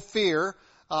was full of fear.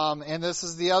 And this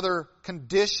is the other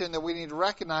condition that we need to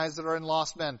recognize that are in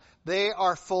lost men. They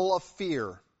are full of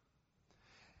fear.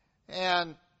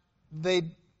 And they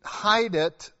hide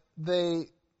it,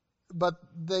 but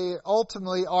they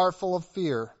ultimately are full of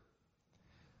fear.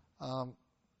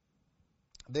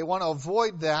 They want to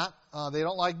avoid that. They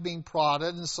don't like being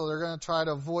prodded, and so they're going to try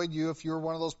to avoid you if you're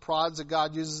one of those prods that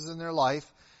God uses in their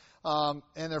life. And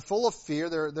they're full of fear.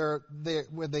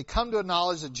 When they come to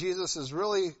acknowledge that Jesus is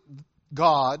really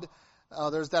God,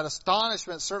 there's that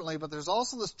astonishment certainly, but there's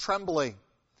also this trembling,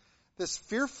 this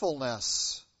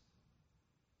fearfulness.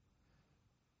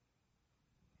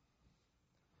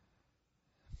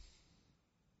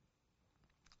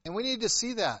 And we need to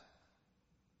see that.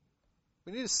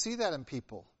 We need to see that in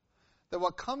people. That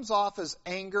what comes off as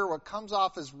anger, what comes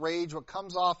off as rage, what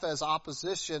comes off as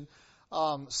opposition,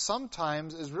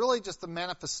 sometimes is really just the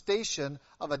manifestation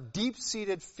of a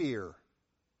deep-seated fear.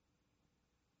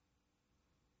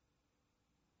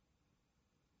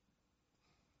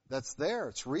 That's there.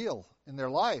 It's real in their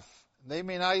life. They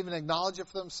may not even acknowledge it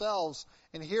for themselves.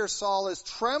 And here Saul is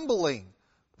trembling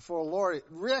before the Lord,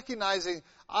 recognizing,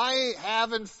 I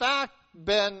have in fact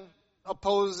been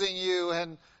opposing you,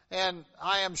 and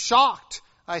I am shocked.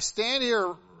 I stand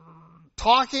here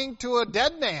talking to a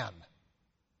dead man.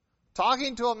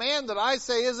 Talking to a man that I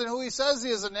say isn't who he says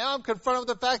he is, and now I'm confronted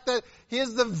with the fact that he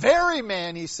is the very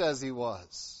man he says he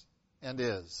was and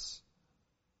is.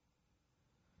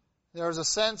 There's a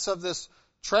sense of this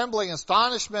trembling,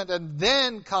 astonishment, and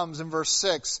then comes in verse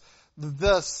 6,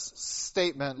 this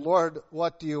statement, Lord,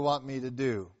 what do you want me to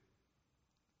do?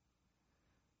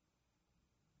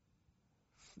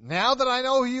 Now that I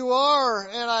know who you are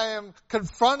and I am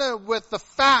confronted with the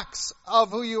facts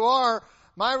of who you are,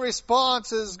 my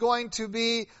response is going to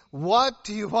be, what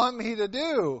do you want me to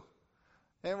do?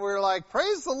 And we're like,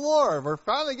 praise the Lord. We're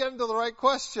finally getting to the right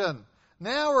question.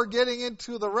 Now we're getting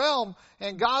into the realm,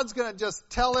 and God's going to just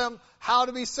tell him how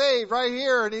to be saved right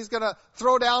here, and he's going to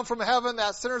throw down from heaven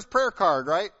that sinner's prayer card,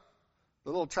 right?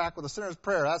 The little track with the sinner's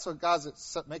prayer. That's what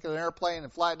God's making an airplane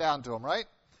and fly it down to him, right?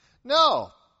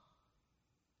 No.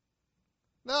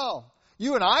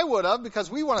 You and I would have, because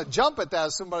we want to jump at that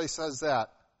as somebody says that.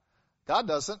 God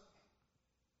doesn't.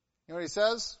 You know what he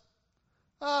says?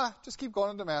 Just keep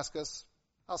going to Damascus.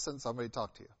 I'll send somebody to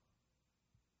talk to you.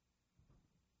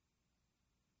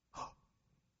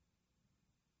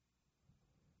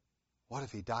 What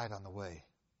if he died on the way?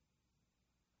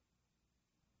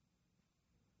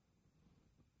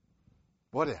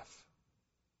 What if?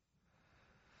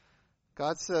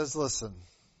 God says, listen,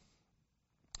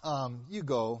 you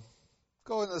go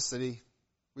into the city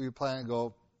where you plan to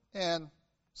go, and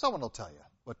someone will tell you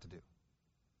what to do.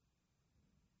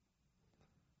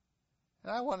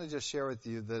 And I want to just share with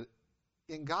you that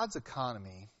in God's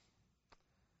economy,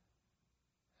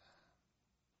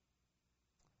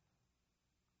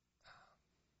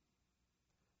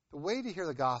 the way to hear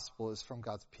the gospel is from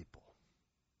God's people.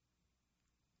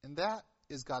 And that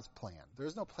is God's plan. There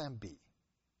is no plan B.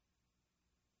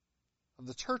 Of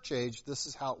the church age, this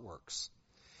is how it works.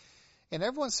 And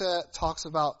everyone talks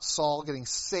about Saul getting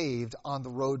saved on the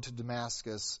road to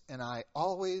Damascus, and I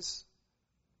always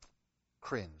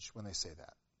cringe when they say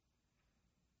that.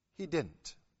 He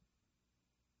didn't.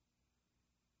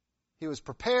 He was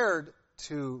prepared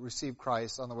to receive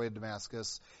Christ on the way to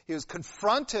Damascus. He was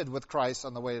confronted with Christ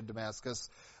on the way to Damascus,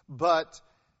 but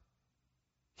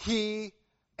he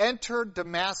entered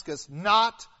Damascus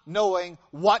not knowing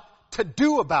what to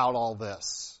do about all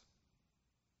this.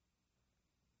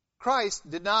 Christ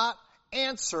did not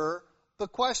answer the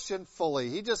question fully.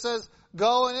 He just says,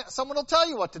 go and someone will tell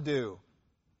you what to do.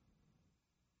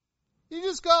 You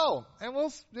just go and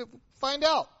we'll find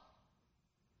out.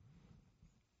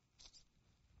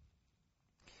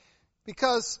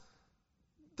 Because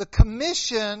the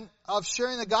commission of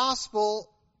sharing the gospel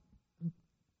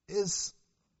is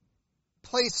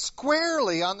placed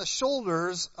squarely on the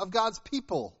shoulders of God's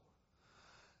people.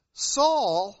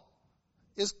 Saul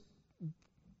is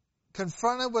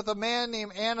confronted with a man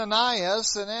named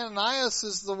Ananias, and Ananias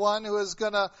is the one who is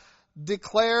going to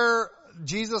declare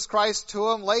Jesus Christ to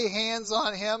him, lay hands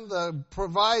on him,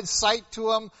 provide sight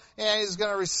to him, and he's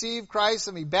going to receive Christ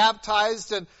and be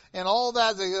baptized and all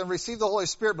that. They're going to receive the Holy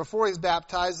Spirit before he's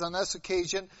baptized on this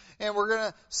occasion. And we're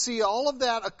going to see all of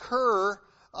that occur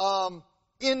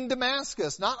in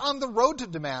Damascus, not on the road to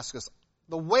Damascus.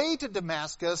 The way to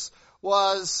Damascus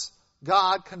was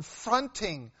God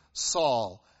confronting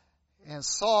Saul. And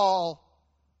Saul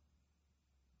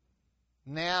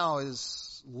now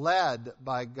is led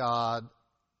by God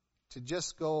to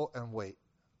just go and wait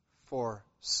for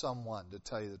someone to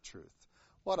tell you the truth.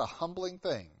 What a humbling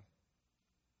thing.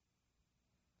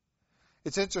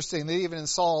 It's interesting that even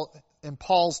in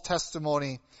Paul's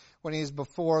testimony, when he's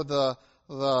before the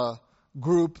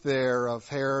group there of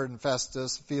Herod and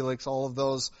Festus, Felix, all of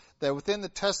those, that within the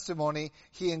testimony,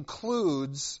 he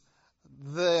includes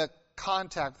the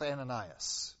contact with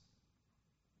Ananias.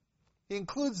 He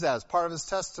includes that as part of his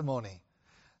testimony.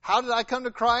 How did I come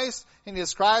to Christ? And he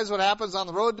describes what happens on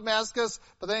the road to Damascus.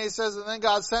 But then he says, and then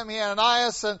God sent me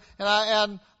Ananias,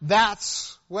 and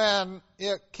that's when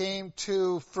it came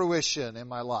to fruition in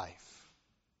my life.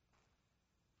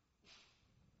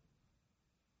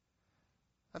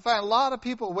 I find a lot of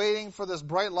people waiting for this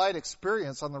bright light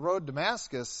experience on the road to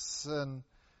Damascus. And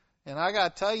I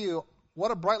got to tell you,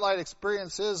 what a bright light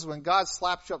experience is when God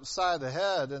slaps you upside the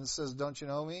head and says, don't you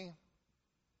know me?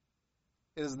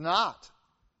 It is not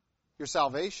your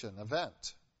salvation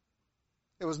event.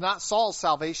 It was not Saul's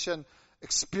salvation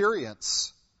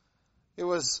experience. It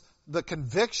was the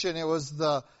conviction. It was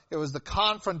the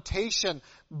confrontation.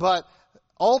 But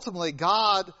ultimately,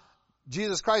 God,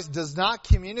 Jesus Christ, does not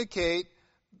communicate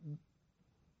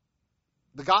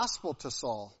the gospel to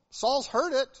Saul. Saul's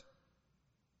heard it,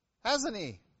 hasn't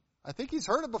he? I think he's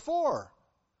heard it before.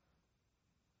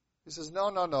 He says,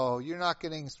 no, you're not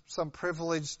getting some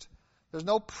privileged. There's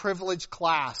no privileged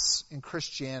class in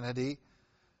Christianity.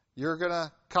 You're going to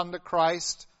come to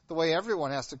Christ the way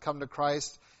everyone has to come to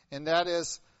Christ, and that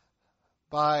is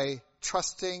by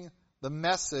trusting the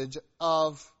message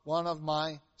of one of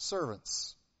my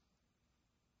servants.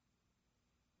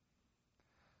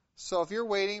 So if you're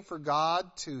waiting for God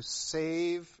to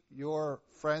save your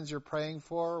friends you're praying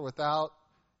for without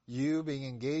you being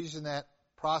engaged in that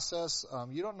process,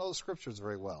 you don't know the Scriptures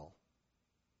very well.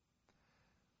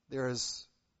 There is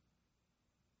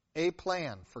a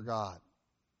plan for God.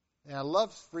 And I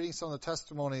love reading some of the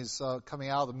testimonies coming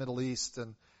out of the Middle East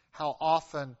and how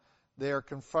often they are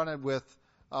confronted with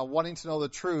wanting to know the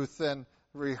truth and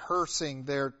rehearsing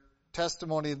their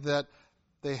testimony that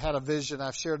they had a vision.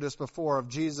 I've shared this before of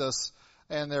Jesus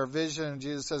and their vision. And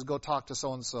Jesus says, go talk to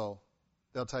so-and-so.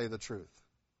 They'll tell you the truth.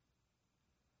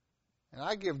 And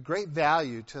I give great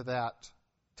value to that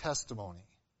testimony.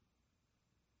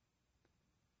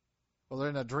 Whether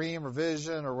in a dream or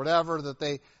vision or whatever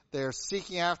that they're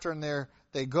seeking after, and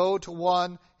they go to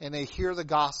one and they hear the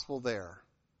gospel there.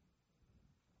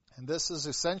 And this is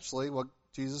essentially what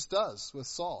Jesus does with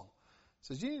Saul. He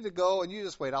says, you need to go and you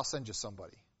just wait. I'll send you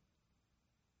somebody.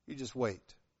 You just wait.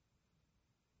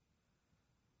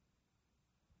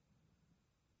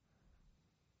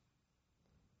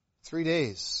 "3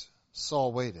 days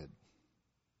Saul waited.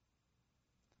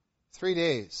 3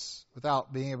 days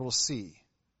without being able to see.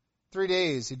 3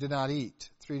 days he did not eat.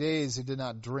 3 days he did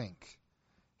not drink.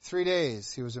 3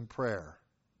 days he was in prayer.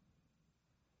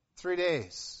 3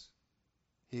 days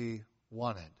he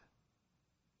wanted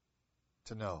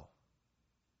to know.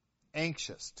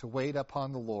 Anxious to wait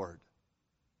upon the Lord.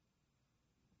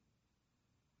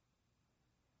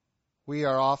 We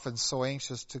are often so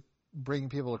anxious to bring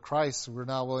people to Christ, we're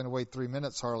not willing to wait 3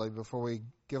 minutes hardly before we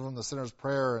give them the sinner's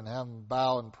prayer and have them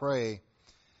bow and pray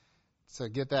to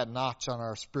get that notch on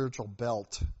our spiritual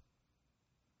belt.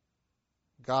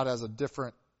 God has a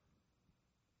different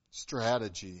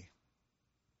strategy.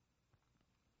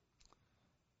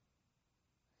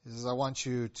 He says, I want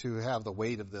you to have the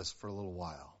weight of this for a little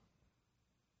while.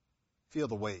 Feel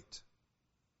the weight.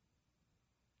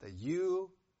 That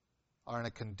you are in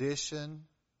a condition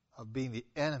of being the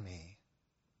enemy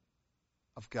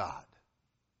of God.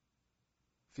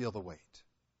 Feel the weight.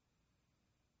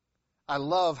 I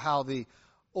love how the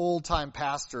old-time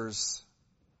pastors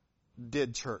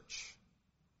did church,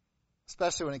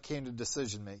 especially when it came to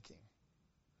decision-making.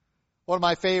 One of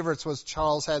my favorites was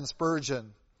Charles Haddon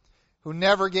Spurgeon, who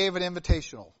never gave an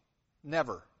invitational.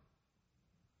 Never.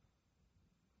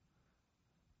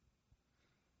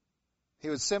 He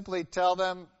would simply tell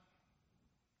them,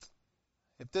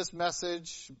 if this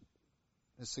message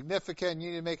is significant and you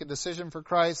need to make a decision for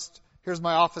Christ, here's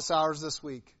my office hours this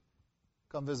week.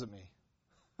 Come visit me.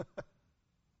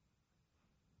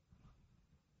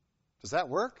 Does that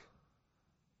work?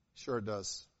 Sure it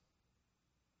does.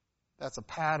 That's a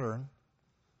pattern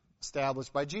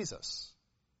established by Jesus.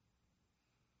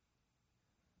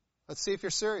 Let's see if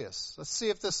you're serious. Let's see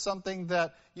if this is something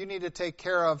that you need to take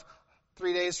care of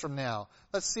 3 days from now.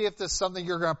 Let's see if this is something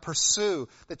you're going to pursue,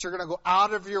 that you're going to go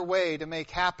out of your way to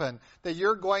make happen, that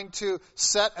you're going to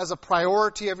set as a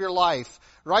priority of your life.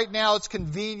 Right now it's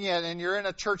convenient and you're in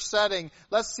a church setting.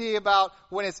 Let's see about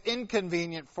when it's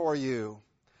inconvenient for you.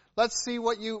 Let's see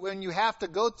when you have to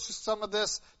go through some of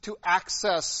this to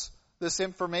access this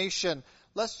information.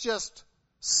 Let's just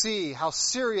see how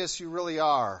serious you really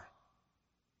are.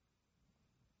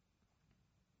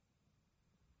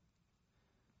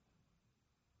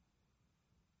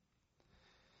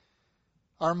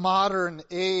 Our modern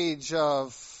age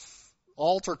of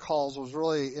altar calls was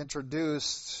really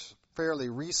introduced fairly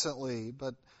recently,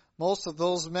 but most of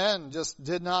those men just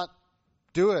did not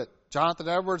do it. Jonathan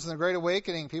Edwards in the Great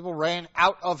Awakening, people ran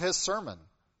out of his sermon.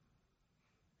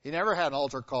 He never had an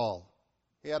altar call.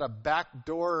 He had a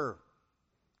backdoor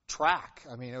track.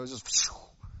 I mean, it was just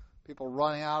people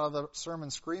running out of the sermon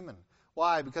screaming.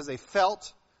 Why? Because they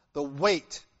felt the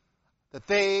weight that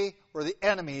they were the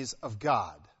enemies of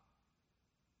God.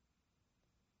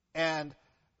 And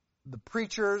the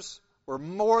preachers were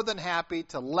more than happy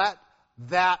to let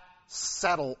that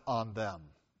settle on them.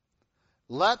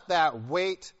 Let that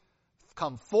weight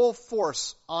come full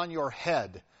force on your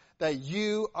head, that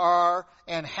you are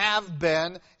and have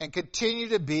been and continue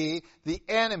to be the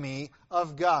enemy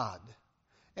of God.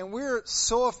 And we're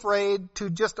so afraid to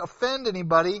just offend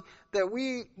anybody that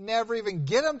we never even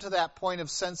get them to that point of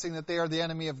sensing that they are the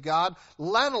enemy of God,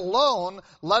 let alone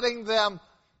letting them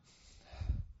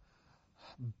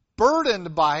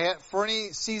burdened by it for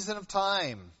any season of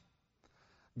time.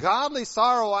 Godly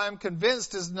sorrow, I am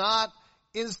convinced, is not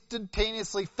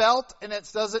instantaneously felt, and it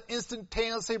doesn't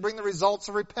instantaneously bring the results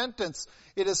of repentance.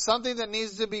 It is something that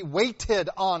needs to be weighted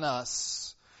on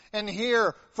us. And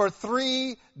here, for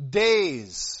 3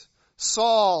 days,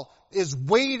 Saul is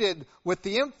weighted with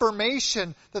the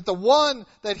information that the one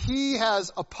that he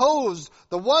has opposed,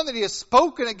 the one that he has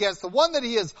spoken against, the one that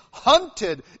he has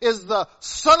hunted is the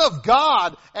Son of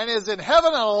God and is in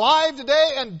heaven and alive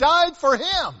today and died for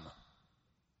him.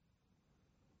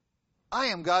 I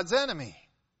am God's enemy.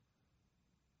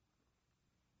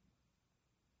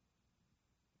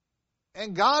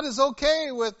 And God is okay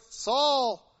with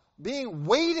Saul being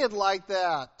weighted like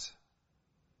that.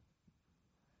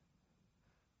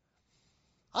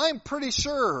 I'm pretty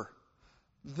sure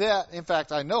that, in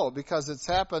fact, I know because it's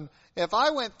happened. If I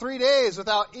went 3 days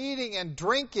without eating and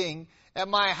drinking at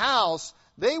my house,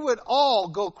 they would all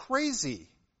go crazy.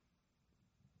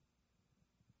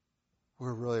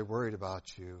 We're really worried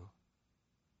about you.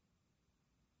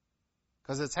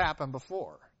 Because it's happened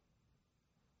before.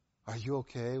 Are you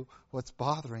okay? What's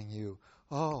bothering you?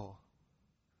 Oh.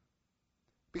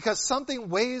 Because something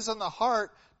weighs on the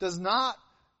heart does not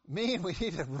mean we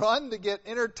need to run to get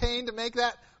entertained to make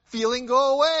that feeling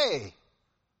go away.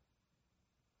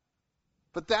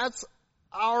 But that's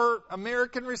our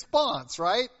American response,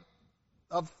 right?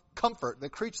 Of comfort. The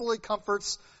creaturely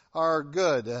comforts are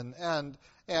good, and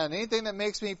anything that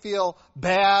makes me feel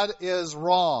bad is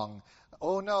wrong.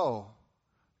 Oh no.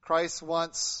 Christ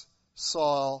wants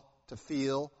Saul to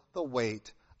feel the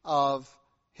weight of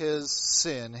his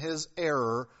sin, his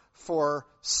error, for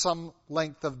some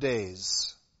length of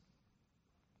days.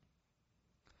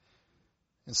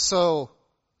 And so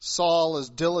Saul is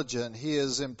diligent. He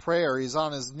is in prayer. He's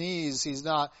on his knees.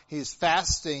 He's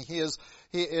fasting.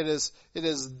 It is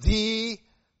the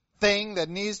thing that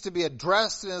needs to be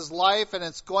addressed in his life, and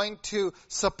it's going to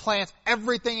supplant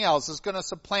everything else. It's going to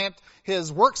supplant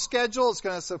his work schedule. It's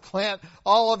going to supplant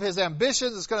all of his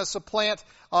ambitions. It's going to supplant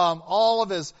all of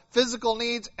his physical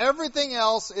needs. Everything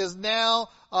else is now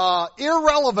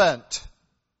irrelevant.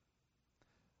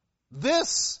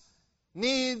 This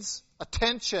needs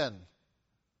attention.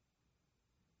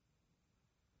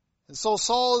 And so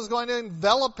Saul is going to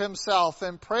envelop himself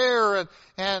in prayer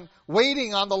and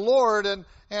waiting on the Lord, and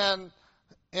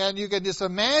you can just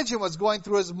imagine what's going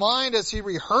through his mind as he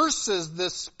rehearses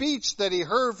this speech that he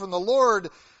heard from the Lord.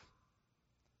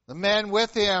 The men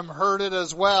with him heard it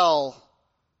as well.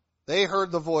 They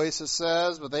heard the voice, it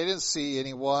says, but they didn't see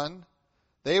anyone.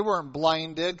 They weren't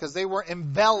blinded because they weren't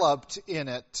enveloped in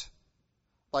it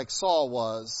like Saul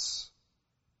was.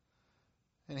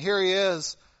 And here he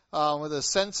is with his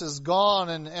senses gone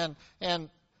and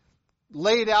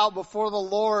laid out before the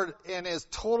Lord in his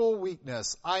total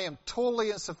weakness. I am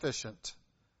totally insufficient.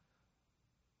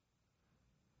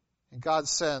 And God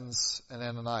sends an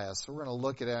Ananias. So we're going to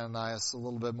look at Ananias a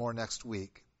little bit more next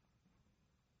week.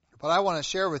 But I want to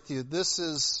share with you, this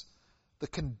is the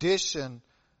condition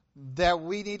that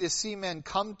we need to see men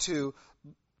come to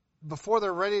before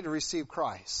they're ready to receive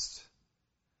Christ.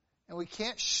 And we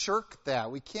can't shirk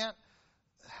that. We can't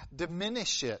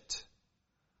diminish it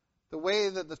the way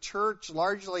that the church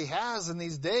largely has in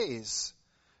these days,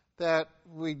 that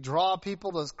we draw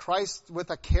people to Christ with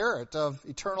a carrot of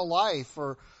eternal life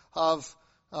or of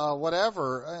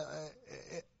whatever,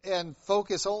 and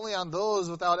focus only on those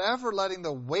without ever letting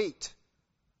the weight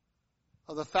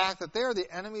of the fact that they are the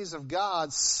enemies of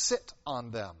God sit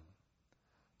on them.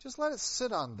 Just let it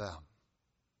sit on them.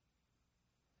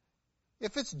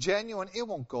 If it's genuine, it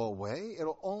won't go away. It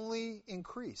will only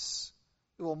increase.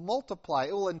 It will multiply.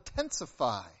 It will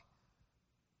intensify.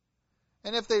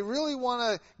 And if they really want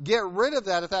to get rid of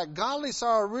that, if that godly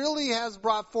sorrow really has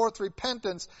brought forth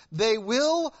repentance, they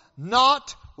will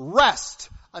not rest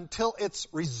until it's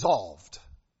resolved.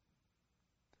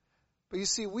 But you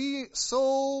see, we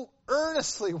so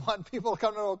earnestly want people to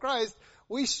come to know Christ,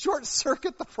 we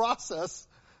short-circuit the process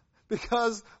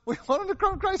because we want them to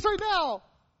come to Christ right now.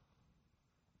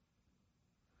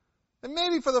 And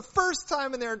maybe for the first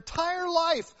time in their entire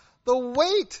life, the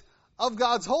weight of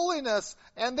God's holiness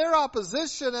and their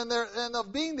opposition and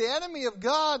of being the enemy of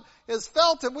God is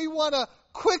felt, and we want to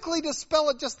quickly dispel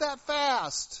it just that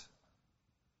fast.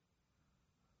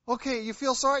 Okay, you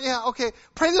feel sorry? Yeah, okay.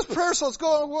 Pray this prayer so it's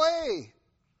going away.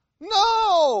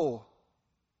 No!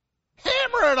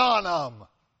 Hammer it on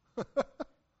them!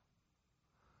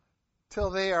 Till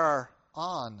they are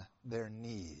on their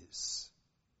knees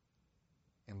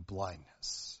in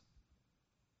blindness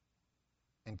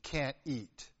and can't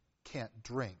eat, can't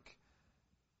drink,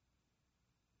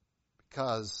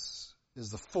 because is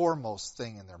the foremost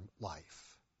thing in their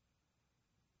life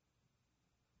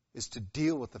is to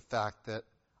deal with the fact that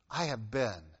I have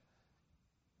been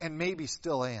and maybe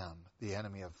still am the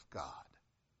enemy of God.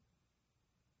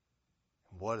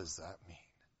 What does that mean?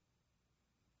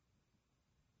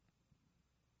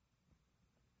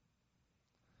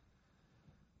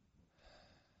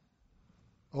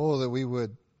 Oh, that we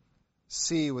would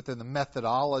see within the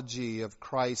methodology of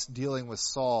Christ dealing with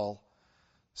Saul,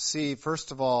 see,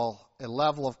 first of all, a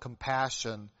level of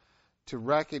compassion to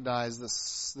recognize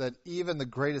this, that even the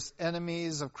greatest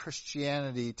enemies of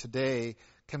Christianity today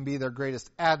can be their greatest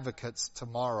advocates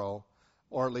tomorrow,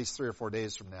 or at least 3 or 4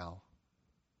 days from now.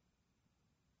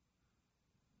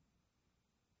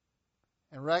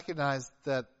 And recognize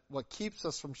that what keeps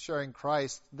us from sharing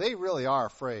Christ, they really are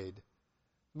afraid.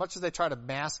 Much as they try to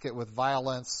mask it with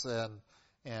violence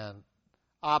and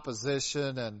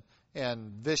opposition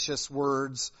and vicious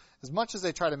words, as much as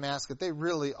they try to mask it, they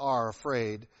really are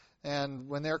afraid. And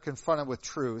when they're confronted with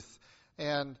truth,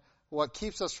 and what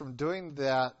keeps us from doing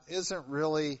that isn't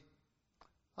really,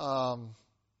 well,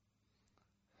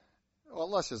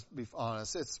 let's just be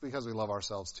honest, it's because we love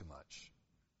ourselves too much.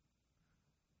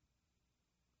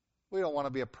 We don't want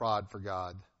to be a prod for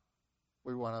God.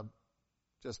 We want to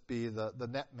just be the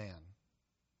net man.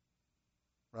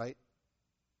 Right?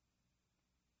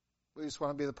 We just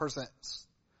want to be the person that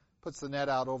puts the net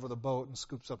out over the boat and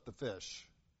scoops up the fish.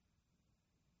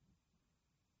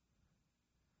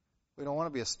 We don't want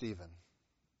to be a Stephen.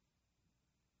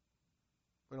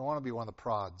 We don't want to be one of the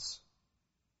prods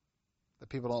that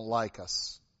people don't like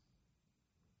us,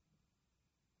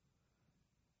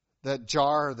 that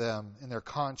jar them in their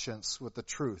conscience with the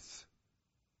truth,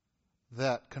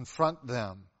 that confront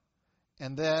them,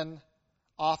 and then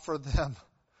offer them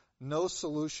no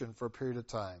solution for a period of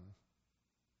time.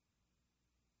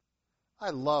 I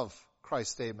love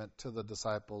Christ's statement to the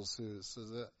disciples who says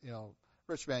that,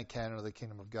 rich man can't enter the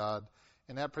kingdom of God,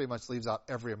 and that pretty much leaves out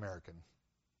every American.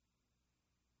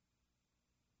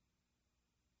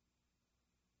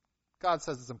 God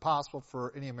says it's impossible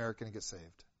for any American to get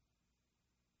saved.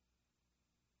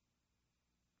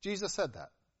 Jesus said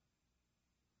that.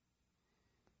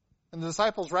 And the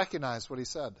disciples recognized what he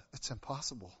said. It's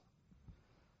impossible.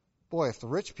 Boy, if the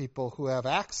rich people who have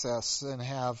access and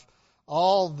have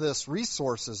all this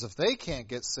resources, if they can't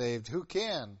get saved, who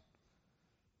can?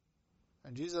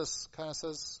 And Jesus kind of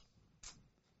says,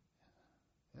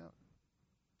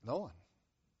 no one.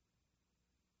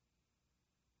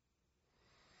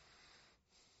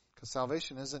 Because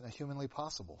salvation isn't humanly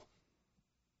possible.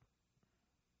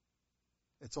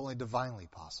 It's only divinely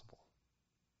possible.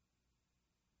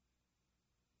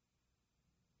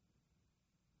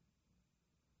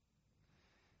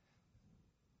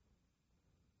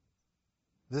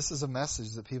 This is a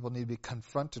message that people need to be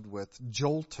confronted with,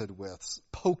 jolted with,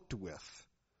 poked with.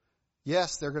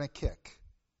 Yes, they're going to kick.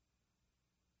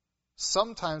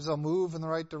 Sometimes they'll move in the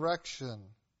right direction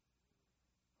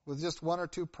with just 1 or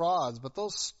 2 prods, but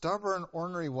those stubborn,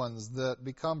 ornery ones that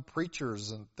become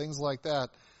preachers and things like that,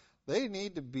 they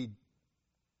need to be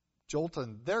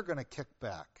jolted. They're going to kick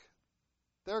back.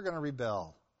 They're going to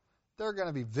rebel. They're going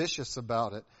to be vicious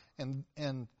about it. And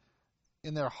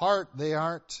in their heart, they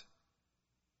aren't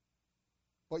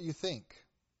what you think.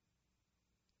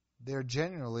 They're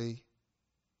genuinely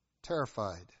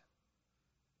terrified.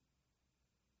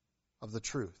 of the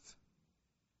truth.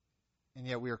 And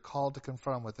yet we are called to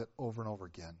confront him with it over and over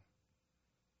again.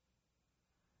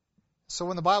 So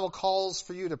when the Bible calls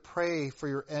for you to pray for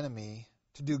your enemy,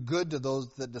 to do good to those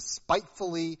that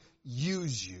despitefully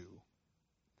use you,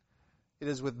 it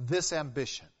is with this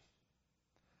ambition,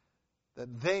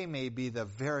 that they may be the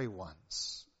very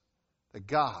ones that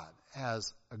God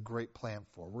has a great plan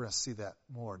for. We're going to see that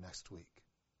more next week.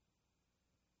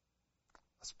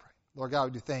 Let's pray. Lord God,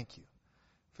 we do thank you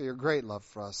for your great love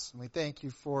for us. And we thank you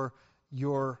for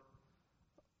your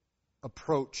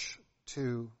approach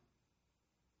to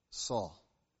Saul.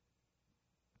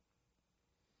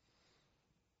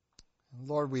 And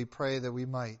Lord, we pray that we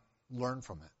might learn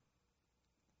from it.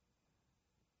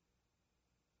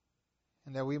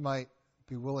 And that we might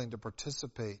be willing to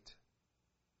participate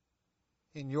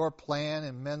in your plan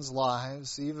in men's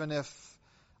lives, even if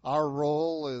our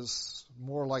role is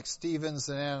more like Stephen's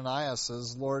than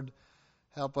Ananias's. Lord,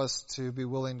 help us to be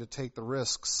willing to take the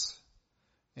risks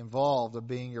involved of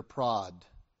being your prod,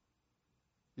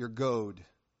 your goad,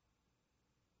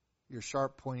 your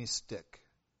sharp, pointy stick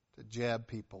to jab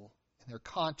people in their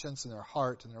conscience, in their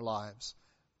heart, in their lives.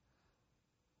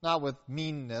 Not with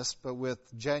meanness, but with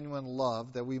genuine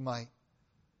love, that we might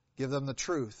give them the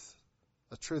truth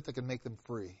that can make them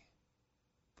free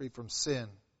from sin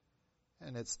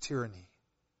and its tyranny.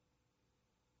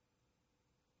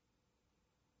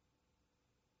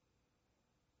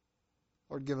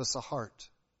 Lord, give us a heart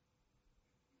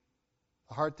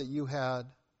that you had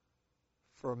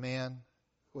for a man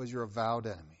who was your avowed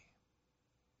enemy.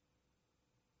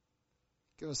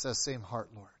 Give us that same heart,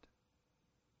 Lord,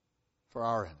 for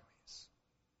our enemies.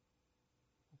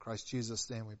 In Christ Jesus'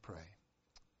 name we pray.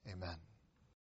 Amen.